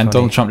 That's so funny.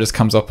 Donald Trump just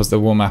comes up as the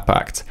warm-up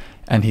act,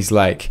 and he's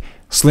like,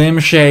 Slim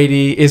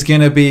Shady is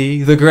gonna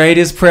be the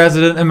greatest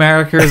president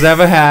America has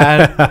ever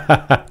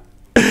had.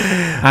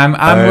 I'm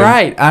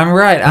right.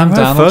 I'm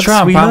Donald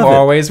Trump. I'm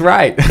always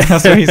right.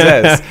 That's what he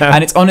says.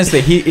 And it's honestly,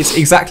 it's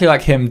exactly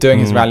like him doing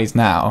his rallies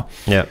now.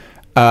 Yeah.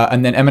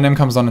 And then Eminem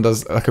comes on and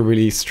does like a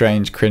really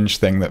strange cringe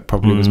thing that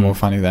probably was more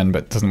funny then,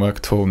 but doesn't work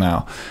at all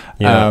now.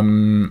 Yeah.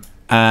 And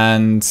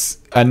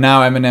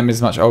now Eminem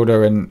is much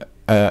older and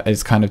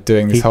is kind of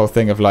doing this whole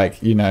thing of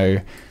like,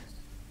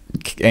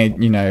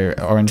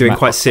 orange doing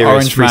quite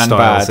serious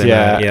freestyles.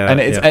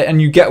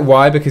 And you get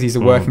why, because he's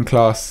a working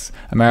class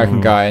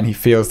American guy, and he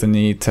feels the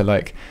need to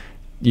like,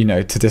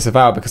 to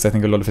disavow, because I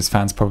think a lot of his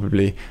fans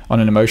probably on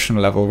an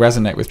emotional level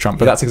resonate with Trump.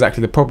 But that's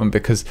exactly the problem,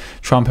 because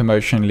Trump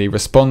emotionally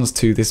responds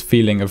to this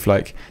feeling of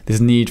like this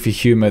need for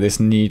humor, this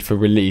need for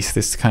release,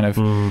 this kind of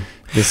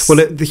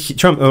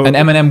Trump and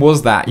Eminem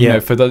was that,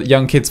 for the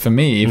young kids, for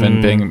me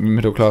even being a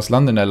middle class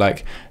Londoner,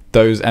 like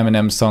those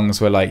Eminem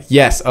songs were like,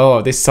 yes,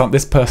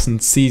 this person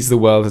sees the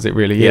world as it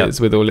really is,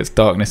 with all its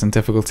darkness and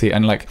difficulty,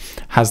 and like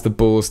has the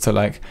balls to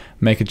like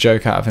make a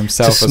joke out of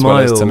himself as well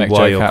as to make a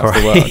joke out of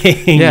the world.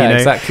 Yeah,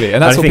 exactly.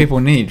 And that's what people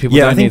need. People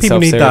don't need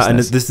self-seriousness. Need that, and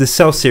the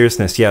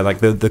self-seriousness. Yeah, like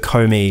the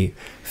Comey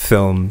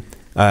film.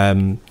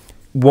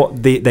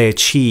 What they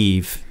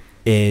achieve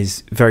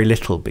is very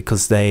little,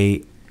 because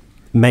they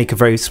make a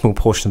very small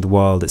portion of the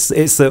world. It's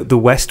the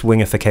West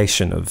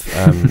Wingification of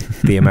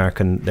the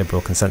American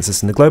liberal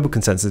consensus and the global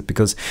consensus,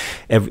 because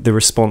the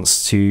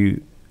response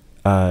to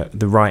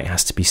the right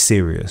has to be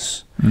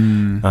serious.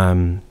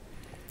 I'm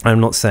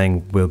not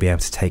saying we'll be able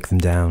to take them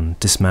down,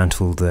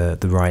 dismantle the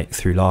right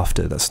through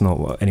laughter. That's not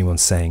what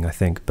anyone's saying, I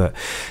think. But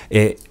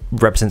it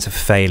represents a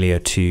failure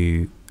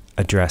to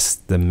address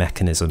the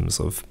mechanisms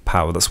of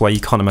power. That's why you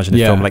can't imagine a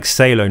film like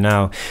Salo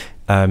now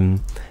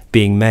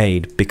being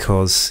made,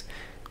 because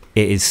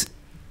it is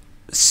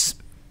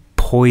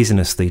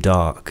poisonously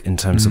dark in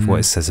terms of what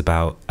it says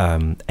about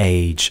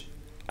age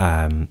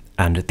and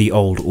the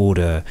old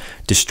order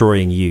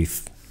destroying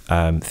youth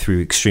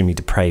through extremely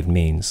depraved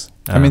means.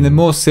 I mean, the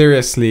more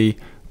seriously,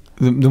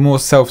 the more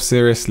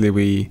self-seriously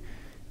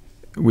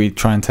we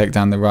try and take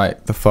down the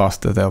right, the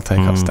faster they'll take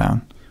us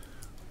down.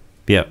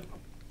 Yep.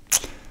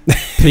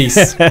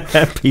 Peace.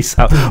 Peace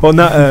out. On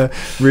that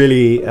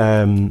really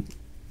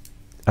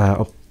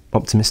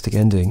optimistic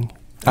ending.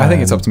 I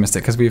think it's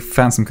optimistic because we've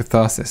found some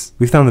catharsis.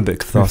 We found a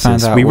bit of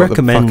catharsis. We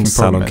recommend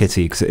Salon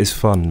Kitty because it is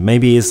fun.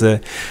 Maybe as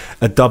a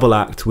double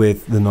act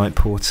with The Night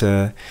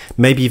Porter.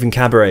 Maybe even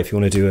Cabaret if you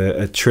want to do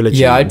a trilogy.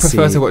 Yeah, I'd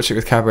prefer to watch it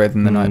with Cabaret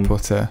than The Night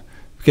Porter.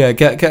 Yeah,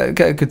 get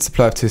a good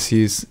supply of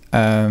tissues.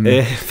 For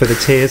the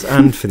tears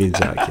and for the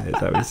ejaculate,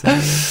 that would say.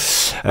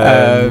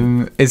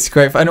 It's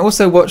great. And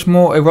also watch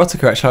more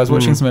erotica, actually. I was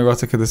watching some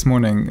erotica this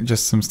morning,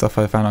 just some stuff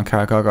I found on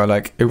Caragaga.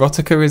 Like,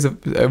 erotica is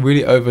a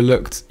really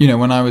overlooked... You know,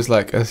 when I was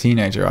like a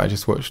teenager, I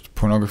just watched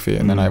pornography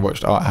and then I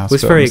watched art house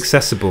films. It's very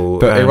accessible.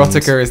 But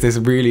erotica is this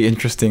really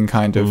interesting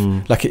kind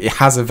of... Like, it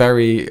has a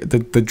very...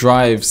 The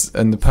drives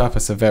and the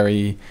purpose are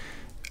very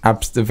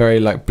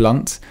like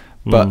blunt,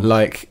 but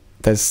like...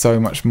 There's so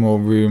much more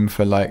room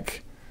for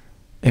like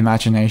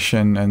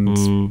imagination and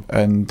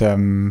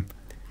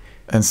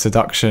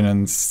seduction,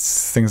 and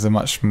things are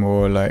much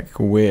more like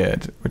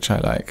weird, which I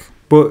like.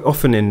 Well,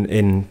 often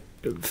in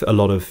a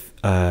lot of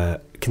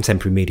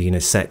contemporary media, you know,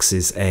 sex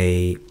is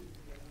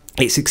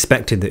it's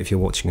expected that if you're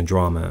watching a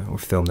drama or a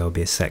film, there'll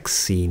be a sex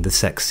scene, the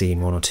sex scene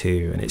 1 or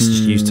 2, and it's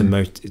just used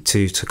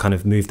to kind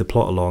of move the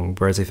plot along.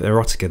 Whereas if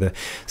erotica, the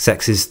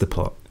sex is the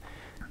plot.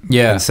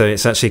 Yeah. And so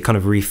it's actually kind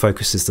of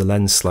refocuses the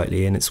lens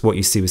slightly, and it's what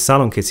you see with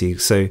Salon Kitty.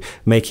 So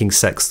making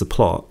sex the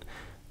plot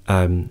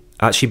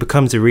actually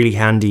becomes a really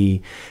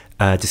handy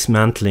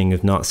dismantling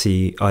of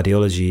Nazi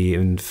ideology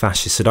and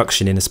fascist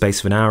seduction in a space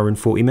of an hour and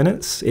 40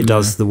 minutes. It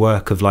does the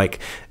work of like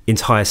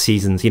entire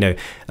seasons,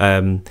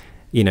 entire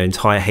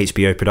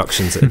HBO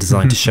productions that are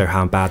designed to show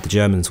how bad the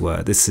Germans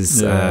were. This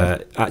is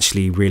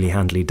actually really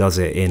handily does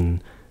it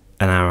in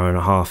an hour and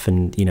a half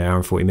and hour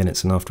and 40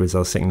 minutes, and afterwards I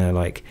was sitting there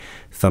like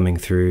thumbing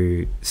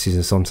through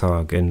Susan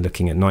Sontag and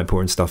looking at Night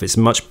Porter and stuff. It's a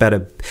much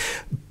better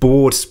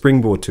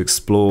springboard to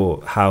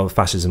explore how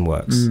fascism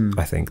works.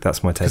 I think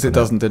that's my take. Because it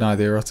doesn't deny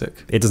the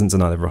erotic. It doesn't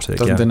deny the erotic. It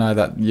doesn't deny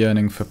that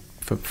yearning for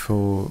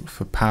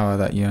power,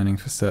 that yearning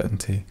for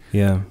certainty.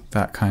 Yeah,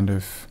 that kind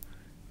of,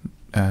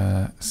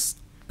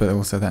 but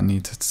also that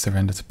need to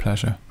surrender to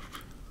pleasure,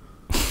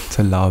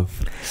 to love.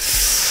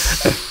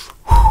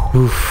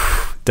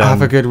 Done.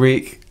 Have a good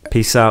week.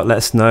 Peace out. Let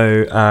us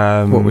know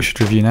what we should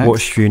review next. What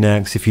should review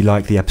next? If you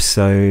like the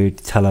episode,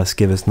 tell us,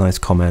 give us nice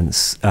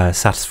comments,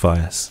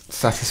 satisfy us.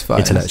 Satisfy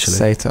intellectually.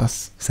 Sate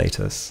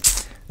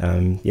us.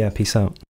 Peace out.